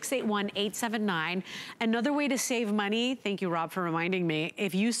number 681879. Another way to save money, thank you, Rob, for reminding me,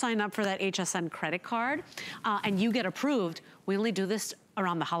 if you sign up for that HSN credit card and you get approved, we only do this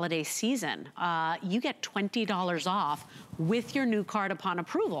around the holiday season. You get $20 off with your new card upon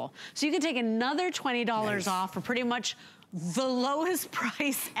approval. So you can take another $20 off for pretty much the lowest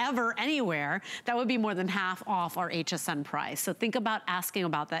price ever anywhere. That would be more than half off our HSN price. So think about asking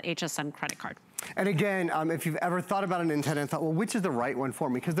about that HSN credit card. And again, if you've ever thought about an antenna and thought, well, which is the right one for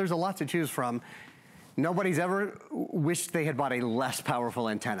me? Because there's a lot to choose from. Nobody's ever wished they had bought a less powerful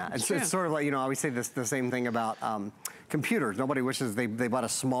antenna. It's sort of like, you know, I always say the same thing about computers. Nobody wishes they bought a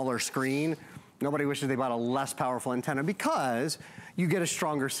smaller screen. Nobody wishes they bought a less powerful antenna, because you get a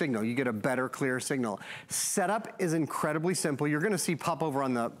stronger signal. You get a better, clearer signal. Setup is incredibly simple. You're gonna see pop over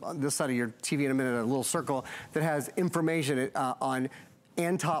on this side of your TV in a minute, a little circle that has information on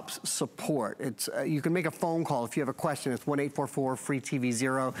Antop's support. It's you can make a phone call if you have a question. It's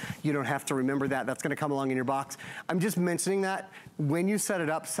 1-844-FREE-TV0. You don't have to remember that. That's gonna come along in your box. I'm just mentioning that when you set it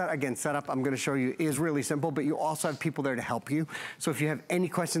up, setup, I'm gonna show you, is really simple, but you also have people there to help you. So if you have any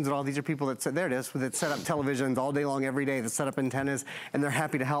questions at all, these are people that there it is, that set up televisions all day long, every day, that set up antennas, and they're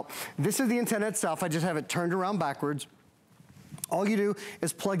happy to help. This is the antenna itself. I just have it turned around backwards. All you do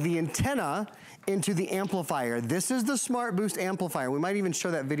is plug the antenna into the amplifier. This is the Smart Boost amplifier. We might even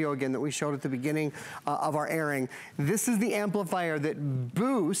show that video again that we showed at the beginning of our airing. This is the amplifier that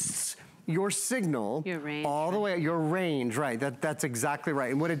boosts your signal all the way, your range, right? That's exactly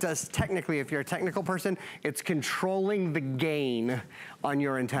right. And what it does technically, if you're a technical person, it's controlling the gain on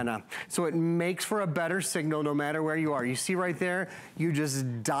your antenna. So it makes for a better signal no matter where you are. You see right there, you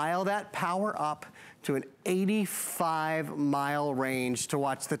just dial that power up to an 85-mile range to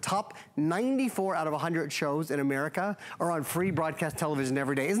watch the top 94 out of 100 shows in America are on free broadcast television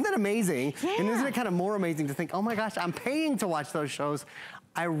every day. Isn't that amazing? Yeah. And isn't it kind of more amazing to think, oh my gosh, I'm paying to watch those shows.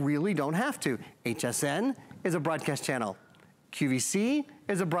 I really don't have to. HSN is a broadcast channel. QVC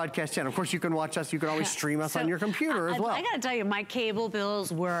is a broadcast channel. Of course, you can watch us. You can always stream us on your computer as well. I gotta tell you, my cable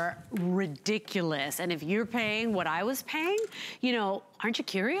bills were ridiculous. And if you're paying what I was paying, you know, aren't you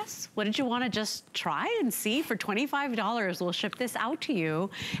curious? What did you want to just try and see? For $25, we'll ship this out to you,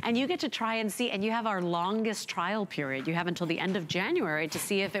 and you get to try and see. And you have our longest trial period. You have until the end of January to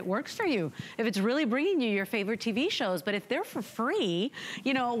see if it works for you, if it's really bringing you your favorite TV shows. But if they're for free,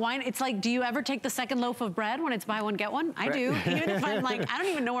 you know, why? It's like, do you ever take the second loaf of bread when it's buy one, get one? I do. Even if I'm like, I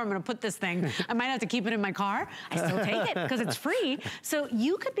don't even know where I'm gonna put this thing. I might have to keep it in my car. I still take it because it's free. So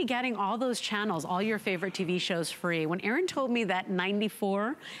you could be getting all those channels, all your favorite TV shows free. When Aaron told me that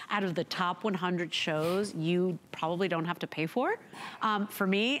 94 out of the top 100 shows you probably don't have to pay for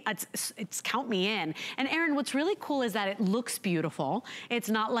me, it's count me in. And Aaron, what's really cool is that it looks beautiful. It's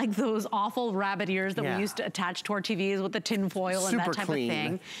not like those awful rabbit ears that we used to attach to our TVs with the tin foil and that type of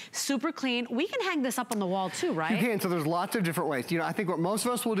thing. Super clean. We can hang this up on the wall too, right? You can, so there's lots of different ways. You know, I think what most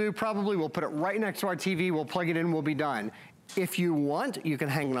of us will do, probably we'll put it right next to our TV, we'll plug it in, we'll be done. If you want, you can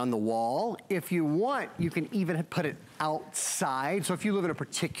hang it on the wall. If you want, you can even put it outside. So if you live in a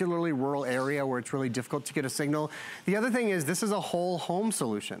particularly rural area where it's really difficult to get a signal. The other thing is this is a whole home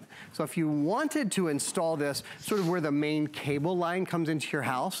solution. So if you wanted to install this sort of where the main cable line comes into your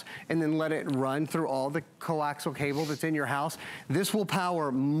house and then let it run through all the coaxial cable that's in your house, this will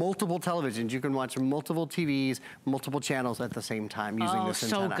power multiple televisions. You can watch multiple TVs, multiple channels at the same time using this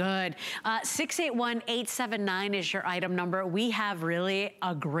antenna. Oh, so good. 681-879 is your item number. We have really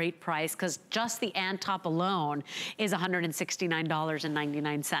a great price because just the Antop alone is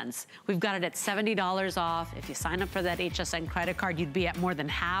 $169.99. We've got it at $70 off. If you sign up for that HSN credit card, you'd be at more than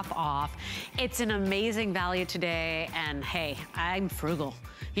half off. It's an amazing value today, and hey, I'm frugal.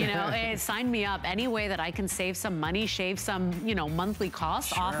 You know, sign me up any way that I can save some money, shave some, you know, monthly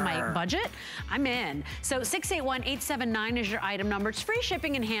costs off my budget, I'm in. So 681-879 is your item number. It's free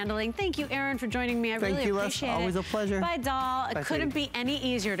shipping and handling. Thank you, Erin, for joining me. I really appreciate it. Always a pleasure. Bye, doll. It couldn't be any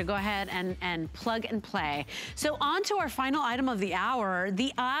easier to go ahead and plug and play. So on to our final item of the hour,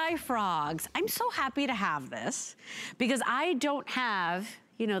 the iFrogs. I'm so happy to have this because I don't have,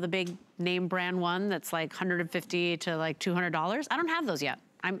 you know, the big name brand one that's like $150 to like $200. I don't have those yet.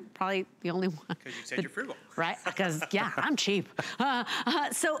 I'm probably the only one. Because you said you're frugal. Right, because yeah, I'm cheap.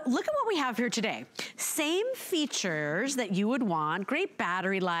 So look at what we have here today. Same features that you would want, great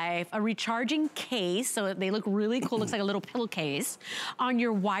battery life, a recharging case, so they look really cool, looks like a little pillowcase, on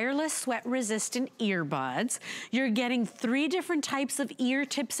your wireless sweat resistant earbuds. You're getting 3 different types of ear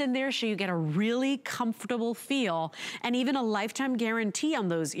tips in there, so you get a really comfortable feel, and even a lifetime guarantee on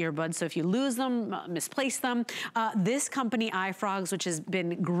those earbuds, so if you lose them, misplace them, this company, iFrogs, which has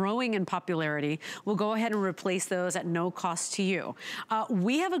been growing in popularity, will go ahead and replace those at no cost to you.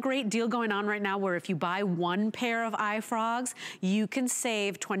 We have a great deal going on right now where if you buy 1 pair of iFrogs, you can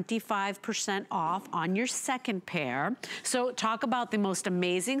save 25% off on your second pair. So talk about the most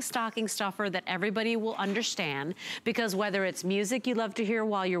amazing stocking stuffer that everybody will understand, because whether it's music you love to hear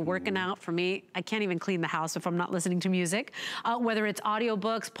while you're working out, for me, I can't even clean the house if I'm not listening to music, whether it's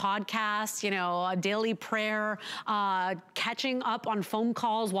audiobooks, podcasts, you know, a daily prayer, catching up on phone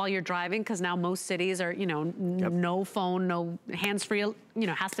calls while you're driving, because now most cities are, you know, no phone, no hands-free, you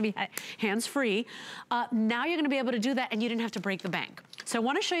know, has to be hands-free. Now you're gonna be able to do that and you didn't have to break the bank. So I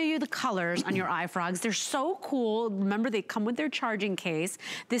wanna show you the colors on your iFrogs. They're so cool. Remember, they come with their charging case.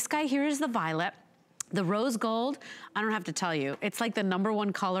 This guy here is the violet. The rose gold, I don't have to tell you, it's like the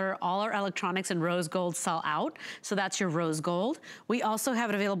 #1 color. All our electronics in rose gold sell out, so that's your rose gold. We also have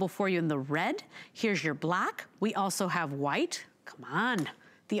it available for you in the red. Here's your black. We also have white. Come on.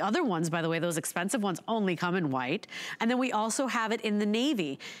 The other ones, by the way, those expensive ones only come in white. And then we also have it in the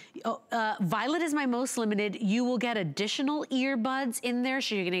navy. Violet is my most limited. You will get additional earbuds in there,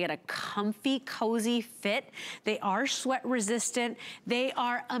 so you're gonna get a comfy, cozy fit. They are sweat resistant. They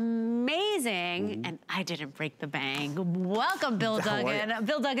are amazing. And I didn't break the bank. Welcome, Bill Duggan.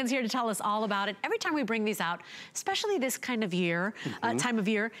 Bill Duggan's here to tell us all about it. Every time we bring these out, especially this kind of year, time of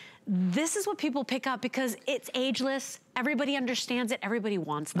year, this is what people pick up because it's ageless. Everybody understands it. Everybody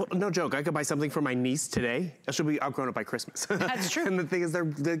wants them. Well, no joke. I could buy something for my niece today. She'll be outgrown it by Christmas. That's true. And the thing is,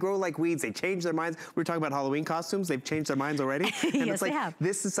 they grow like weeds. They change their minds. We were talking about Halloween costumes. They've changed their minds already. And Yes, it's like, they have.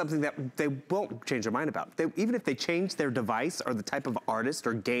 this is something that they won't change their mind about. Even if they change their device or the type of artist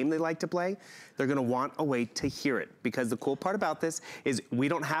or game they like to play, they're gonna want a way to hear it. Because the cool part about this is we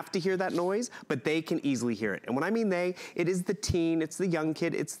don't have to hear that noise, but they can easily hear it. And when I mean they, it is the teen, it's the young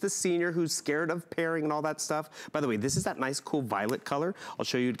kid, it's the senior who's scared of pairing and all that stuff. By the way, this is that nice, cool violet color. I'll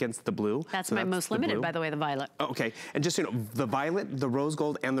show you against the blue. That's my most limited, by the way, the violet. Oh, okay, and just so you know, the violet, the rose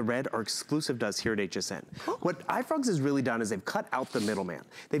gold, and the red are exclusive to us here at HSN. What iFrogs has really done is they've cut out the middleman.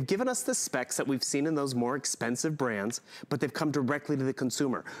 They've given us the specs that we've seen in those more expensive brands, but they've come directly to the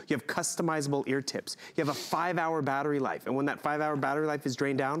consumer. You have customizable ear tips. You have a 5-hour battery life, and when that 5-hour battery life is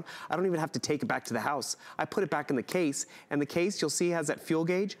drained down, I don't even have to take it back to the house. I put it back in the case, and the case, you'll see, has that fuel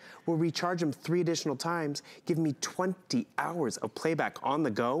gauge. We'll recharge them 3 additional times, give me 20 hours of playback on the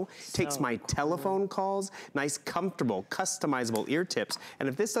go. Takes my telephone calls, nice, comfortable, customizable ear tips. And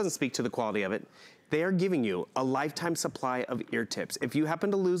if this doesn't speak to the quality of it, they are giving you a lifetime supply of ear tips. If you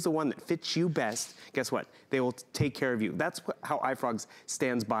happen to lose the one that fits you best, guess what? They will take care of you. That's how iFrogs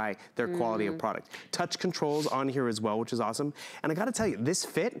stands by their quality of product. Touch controls on here as well, which is awesome. And I gotta tell you, this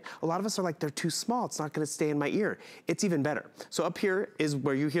fit, a lot of us are like, they're too small. It's not gonna stay in my ear. It's even better. So up here is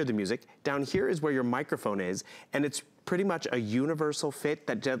where you hear the music. Down here is where your microphone is. And it's pretty much a universal fit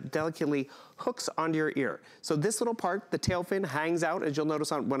that delicately hooks onto your ear. So this little part, the tail fin, hangs out, as you'll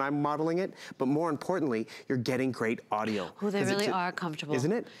notice when I'm modeling it, but more importantly, you're getting great audio. Oh, they really are comfortable.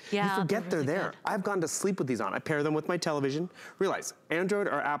 Isn't it? Yeah, you forget they're really there. good. I've gone to sleep with these on. I pair them with my television. Realize, Android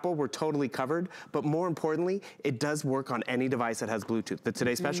or Apple, we're totally covered, but more importantly, it does work on any device that has Bluetooth. The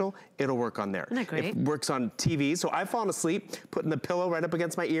Today Special, it'll work on there. Isn't that great? It works on TVs, so I've fallen asleep, putting the pillow right up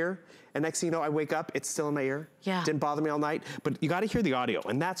against my ear, and next thing you know, I wake up, it's still in my ear. Yeah. Didn't bother me all night, but you gotta hear the audio,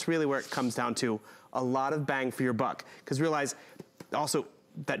 and that's really where it comes down to a lot of bang for your buck. Because realize, also,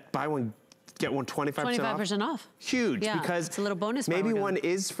 that buy one, get one 25% off. Huge, Yeah, because it's a little bonus bar maybe we're one doing.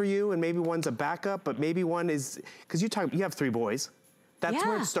 is for you, and maybe one's a backup, but maybe one is, because you have 3 boys. That's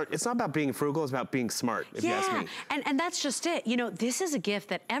where it starts. It's not about being frugal, it's about being smart, if you ask me. And that's just it. You know, this is a gift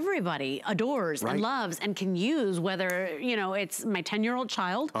that everybody adores and loves and can use, whether, you know, it's my 10-year-old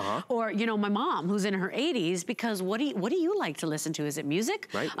child or, you know, my mom who's in her 80s, because what do you like to listen to? Is it music?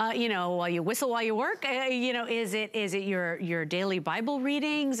 Right. You know, while you whistle while you work? You know, is it your daily Bible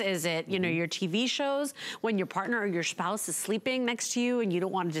readings? Is it, you know, your TV shows when your partner or your spouse is sleeping next to you and you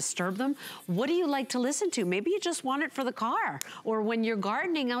don't want to disturb them? What do you like to listen to? Maybe you just want it for the car, or when you're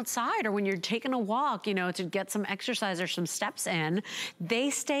gardening outside, or when you're taking a walk, you know, to get some exercise or some steps in. They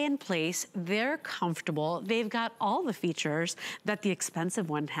stay in place, they're comfortable, they've got all the features that the expensive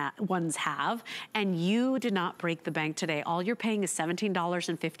ones have, and you did not break the bank today. All you're paying is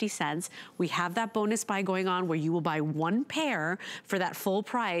 $17.50. We have that bonus buy going on where you will buy 1 pair for that full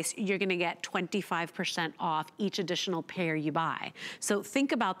price. You're gonna get 25% off each additional pair you buy. So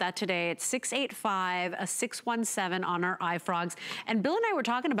think about that today. It's 685-617 on our iFrogs. And Bill and I were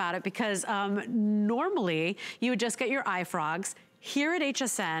talking about it because normally you would just get your iFrogs. Here at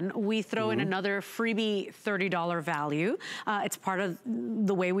HSN, we throw in another freebie $30 value. It's part of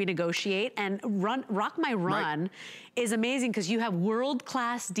the way we negotiate. And Rock My Run is amazing because you have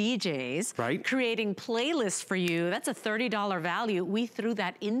world-class DJs creating playlists for you. That's a $30 value. We threw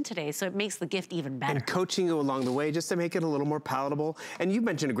that in today, so it makes the gift even better. And coaching you along the way just to make it a little more palatable. And you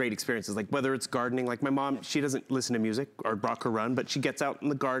mentioned great experiences, like whether it's gardening, like my mom, she doesn't listen to music or Rock Her Run, but she gets out in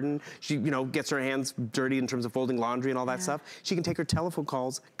the garden. She, you know, gets her hands dirty in terms of folding laundry and all that stuff. She can take her telephone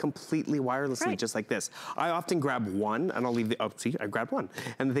calls completely wirelessly, just like this. I often grab one, and I'll leave the, oh, see, I grabbed one.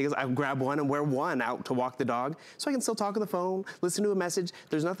 And the thing is, I grab one and wear one out to walk the dog, so I can still talk on the phone, listen to a message.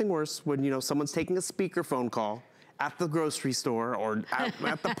 There's nothing worse when, you know, someone's taking a speakerphone call at the grocery store or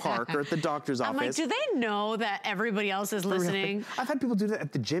at the park or at the doctor's office. I'm like, do they know that everybody else is listening? I've had people do that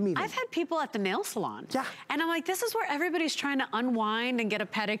at the gym even. I've had people at the nail salon. Yeah. And I'm like, this is where everybody's trying to unwind and get a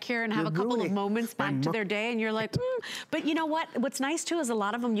pedicure and have a couple of moments back to their day, and you're like, But you know what? What's nice too is a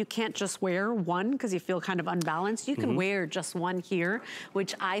lot of them you can't just wear one because you feel kind of unbalanced. You can wear just one here,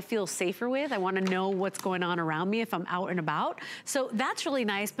 which I feel safer with. I want to know what's going on around me if I'm out and about. So that's really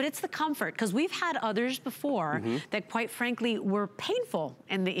nice, but it's the comfort, because we've had others before that quite frankly were painful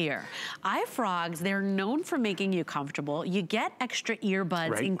in the ear. iFrogs, they're known for making you comfortable. You get extra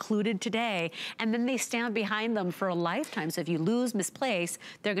earbuds included today, and then they stand behind them for a lifetime. So if you lose, misplace,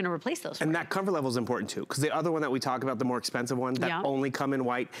 they're gonna replace those. And that comfort level is important too, because the other one that we talk about, the more expensive one that only come in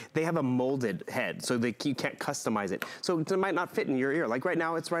white, they have a molded head, so you can't customize it. So it might not fit in your ear. Like right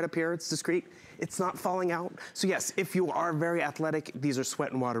now, it's right up here, it's discreet. It's not falling out. So yes, if you are very athletic, these are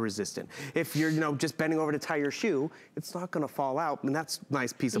sweat and water resistant. If you're, you know, just bending over to tie your shoe, it's not gonna fall out, and that's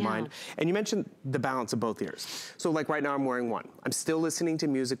nice peace of mind. And you mentioned the balance of both ears. So like right now I'm wearing one. I'm still listening to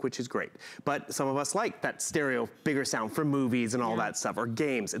music, which is great. But some of us like that stereo, bigger sound for movies and all that stuff, or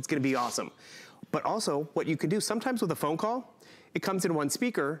games. It's gonna be awesome. But also what you can do, sometimes with a phone call, it comes in one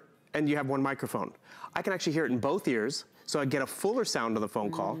speaker and you have one microphone. I can actually hear it in both ears, so I get a fuller sound on the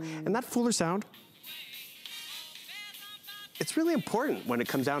phone call. And that fuller sound, it's really important when it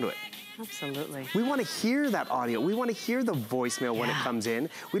comes down to it. Absolutely. We want to hear that audio. We want to hear the voicemail when it comes in.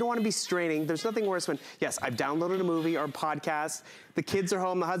 We don't want to be straining. There's nothing worse when, yes, I've downloaded a movie or a podcast, the kids are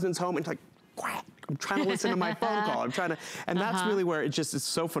home, the husband's home, and it's like, quiet. I'm trying to listen to my phone call. I'm trying to, and that's really where it just is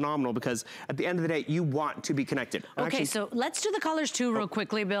so phenomenal, because at the end of the day, you want to be connected. And okay, so let's do the colors too real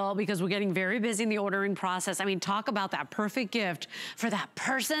quickly, Bill, because we're getting very busy in the ordering process. I mean, talk about that perfect gift for that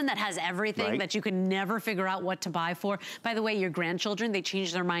person that has everything that you can never figure out what to buy for. By the way, your grandchildren, they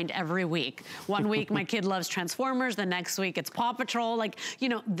change their mind every week. One week, my kid loves Transformers. The next week, it's Paw Patrol. Like, you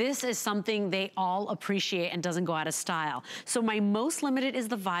know, this is something they all appreciate and doesn't go out of style. So my most limited is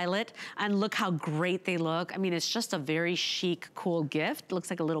the violet, and look how great they look. I mean, it's just a very chic, cool gift. It looks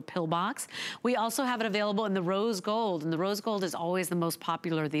like a little pill box. We also have it available in the rose gold, and the rose gold is always the most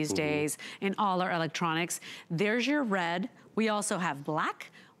popular these days in all our electronics. There's your red. We also have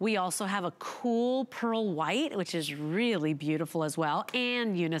black. We also have a cool pearl white, which is really beautiful as well,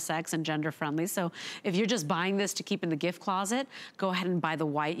 and unisex and gender friendly. So if you're just buying this to keep in the gift closet, go ahead and buy the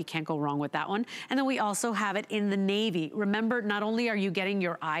white. You can't go wrong with that one. And then we also have it in the navy. Remember, not only are you getting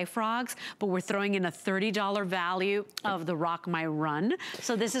your iFrogs, but we're throwing in a $30 value of the Rock My Run.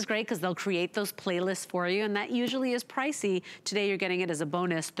 So this is great because they'll create those playlists for you, and that usually is pricey. Today you're getting it as a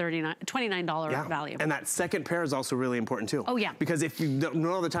bonus $29 value. And that second pair is also really important too. Oh yeah. Because if you don't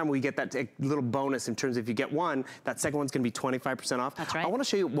know the time we get that little bonus in terms of if you get one, that second one's gonna be 25% off. That's right. I wanna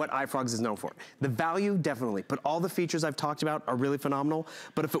show you what iFrogs is known for. The value, definitely, but all the features I've talked about are really phenomenal.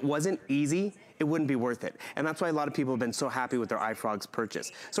 But if it wasn't easy, it wouldn't be worth it. And that's why a lot of people have been so happy with their iFrogs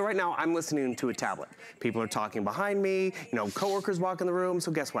purchase. So right now, I'm listening to a tablet. People are talking behind me, you know, coworkers walk in the room,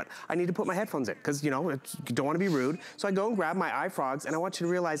 so guess what? I need to put my headphones in, because, you know, you don't want to be rude. So I go and grab my iFrogs, and I want you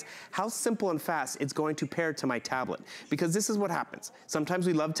to realize how simple and fast it's going to pair to my tablet. Because this is what happens. Sometimes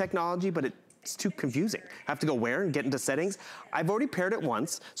we love technology, but it's too confusing. I have to go where and get into settings. I've already paired it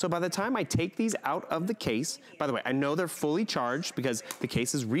once, so by the time I take these out of the case, by the way, I know they're fully charged because the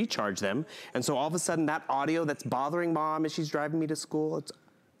cases recharge them, and so all of a sudden that audio that's bothering mom as she's driving me to school,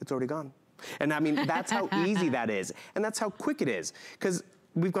 it's already gone. And I mean, that's how easy that is, and that's how quick it is. Because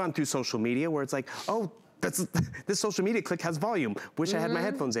we've gone through social media where it's like, oh, this social media click has volume. Wish I had my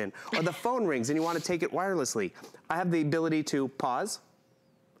headphones in. Or the phone rings and you want to take it wirelessly. I have the ability to pause.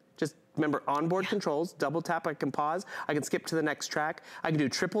 Just remember, onboard controls, double tap, I can pause. I can skip to the next track. I can do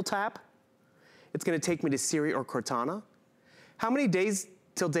triple tap. It's gonna take me to Siri or Cortana. How many days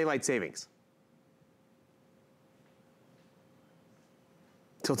till daylight savings?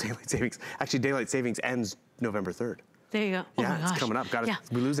 Till daylight savings. Actually, daylight savings ends November 3rd. There you go. Oh yeah, it's coming up.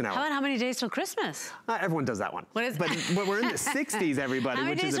 We lose an hour. How about how many days till Christmas? Everyone does that one. What is but we're in the 60s, everybody, how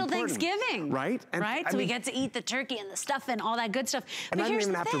many which days is till important. Thanksgiving? Right? And, right? So we get to eat the turkey and the stuff and all that good stuff. And but I don't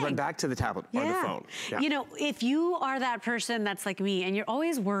even have to run back to the tablet or the phone. Yeah. You know, if you are that person that's like me and you're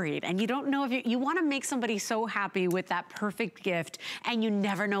always worried and you don't know if you want to make somebody so happy with that perfect gift and you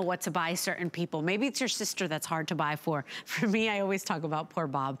never know what to buy certain people. Maybe it's your sister that's hard to buy for. For me, I always talk about poor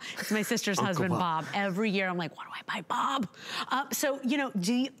Bob. It's my sister's husband, Bob. Every year I'm like, what do I buy Bob? So, you know,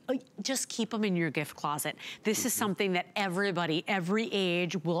 just keep them in your gift closet. This is something that everybody, every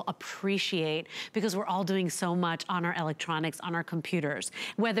age will appreciate because we're all doing so much on our electronics, on our computers.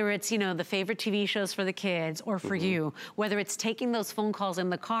 Whether it's, you know, the favorite TV shows for the kids or for you, whether it's taking those phone calls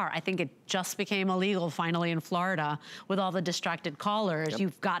in the car. I think it just became illegal finally in Florida with all the distracted callers.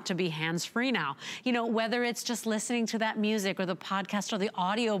 You've got to be hands-free now. You know, whether it's just listening to that music or the podcast or the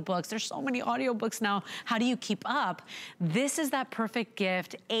audiobooks. There's so many audiobooks now. How do you keep up? This is that perfect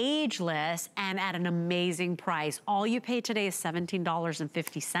gift, ageless, and at an amazing price. All you pay today is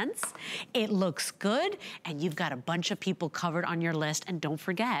 $17.50. It looks good, and you've got a bunch of people covered on your list. And don't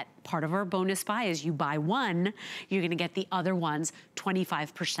forget, part of our bonus buy is you buy one, you're gonna get the other ones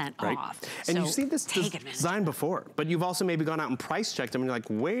 25% off. And so you've seen this design before, but you've also maybe gone out and price checked them and you're like,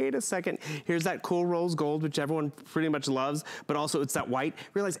 wait a second, here's that cool rose gold, which everyone pretty much loves, but also it's that white.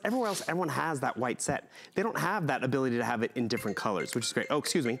 Realize everywhere else, everyone has that white set. They don't have that ability to have it in different colors, which is great. Oh,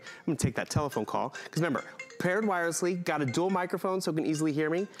 excuse me, I'm gonna take that telephone call, because remember, paired wirelessly, got a dual microphone so it can easily hear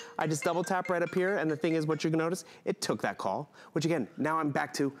me. I just double tap right up here, and the thing is, what you're gonna notice, it took that call, which again, now I'm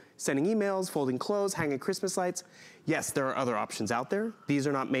back to sending emails, folding clothes, hanging Christmas lights. Yes, there are other options out there. These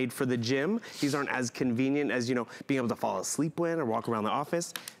are not made for the gym. These aren't as convenient as, you know, being able to fall asleep when or walk around the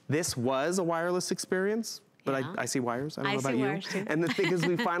office. This was a wireless experience. But I see wires. I don't know about you. Wires too. And the thing is,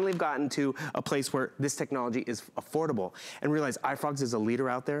 we finally have gotten to a place where this technology is affordable, and realize iFrogs is a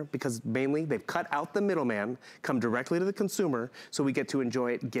leader out there because mainly they've cut out the middleman, come directly to the consumer, so we get to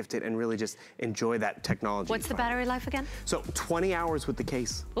enjoy it, gift it, and really just enjoy that technology. What's the battery life again? So 20 hours with the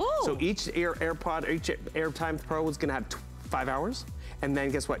case. Ooh. So each AirPod, each AirTime Pro is gonna have 5 hours. And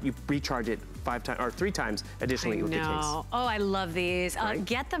then guess what? You recharge it 5 times or 3 times additionally with the case. Oh, I love these. Right?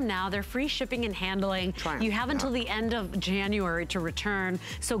 Get them now. They're free shipping and handling. Try 'em. You have until the end of January to return.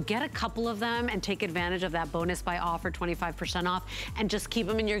 So get a couple of them and take advantage of that bonus buy offer, 25% off, and just keep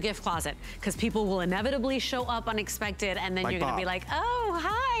them in your gift closet because people will inevitably show up unexpected, and then like you're gonna be like, oh,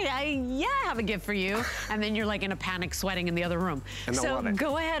 hi, I have a gift for you. And then you're like in a panic sweating in the other room. And so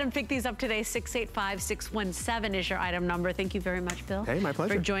go ahead and pick these up today. 685-617 is your item number. Thank you very much, Bill. Hey, my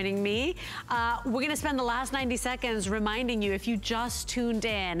pleasure. For joining me. We're gonna spend the last 90 seconds reminding you, if you just tuned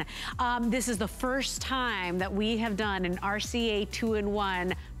in, this is the first time that we have done an RCA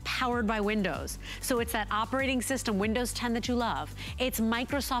 2-in-1 powered by Windows. So it's that operating system, Windows 10 that you love. It's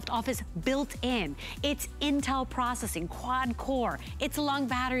Microsoft Office built in. It's Intel processing, quad core. It's a long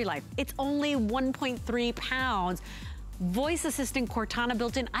battery life. It's only 1.3 pounds. voice assistant Cortana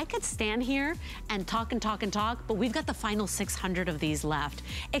built in. I could stand here and talk and talk and talk, but we've got the final 600 of these left.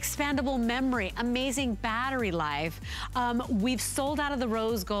 Expandable memory, amazing battery life. We've sold out of the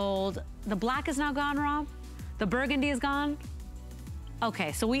rose gold. The black is now gone, Rob? The burgundy is gone?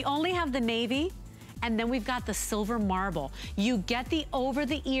 Okay, so we only have the navy, and then we've got the silver marble. You get the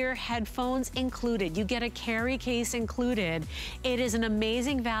over-the-ear headphones included. You get a carry case included. It is an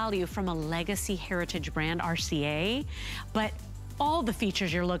amazing value from a legacy heritage brand, RCA, but all the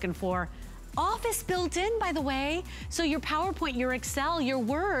features you're looking for. Office built in, by the way. So your PowerPoint, your Excel, your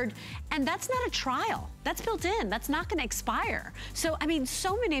Word, and that's not a trial. That's built in. That's not gonna expire. So, I mean,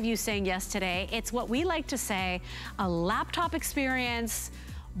 so many of you saying yes today. It's what we like to say, a laptop experience,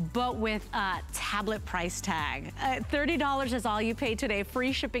 but with a tablet price tag. $30 is all you pay today.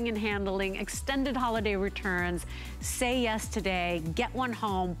 Free shipping and handling, extended holiday returns. Say yes today, get one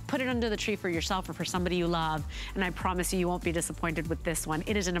home, put it under the tree for yourself or for somebody you love, and I promise you, you won't be disappointed with this one.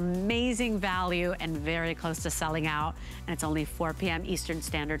 It is an amazing value and very close to selling out, and it's only 4 p.m. Eastern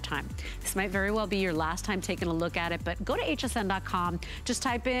Standard Time. This might very well be your last time taking a look at it, but go to hsn.com, just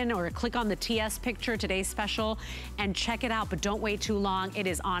type in or click on the TS picture, today's special, and check it out, but don't wait too long. It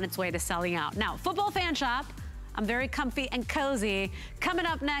is on its way to selling out. Now, Football Fan Shop, I'm very comfy and cozy. Coming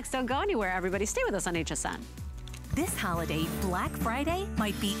up next, don't go anywhere, everybody. Stay with us on HSN. This holiday, Black Friday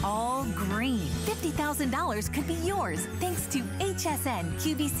might be all green. $50,000 could be yours thanks to HSN,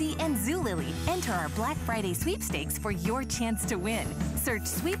 QVC, and Zulily. Enter our Black Friday sweepstakes for your chance to win. Search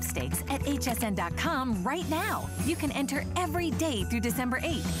sweepstakes at hsn.com right now. You can enter every day through December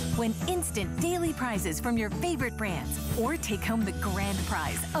 8th. Win instant daily prizes from your favorite brands or take home the grand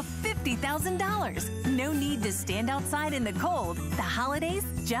prize of $50,000. No need to stand outside in the cold. The holidays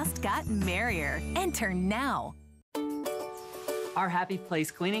just got merrier. Enter now. Our Happy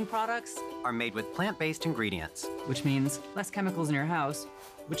Place cleaning products, Are made with plant-based ingredients. which means less chemicals in your house,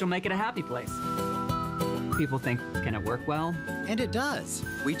 which will make it a happy place. People think, can it work well? And it does.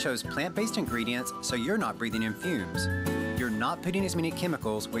 We chose plant-based ingredients so you're not breathing in fumes. You're not putting as many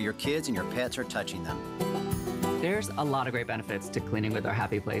chemicals where your kids and your pets are touching them. There's a lot of great benefits to cleaning with our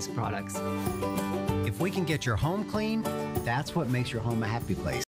Happy Place products. If we can get your home clean, that's what makes your home a happy place.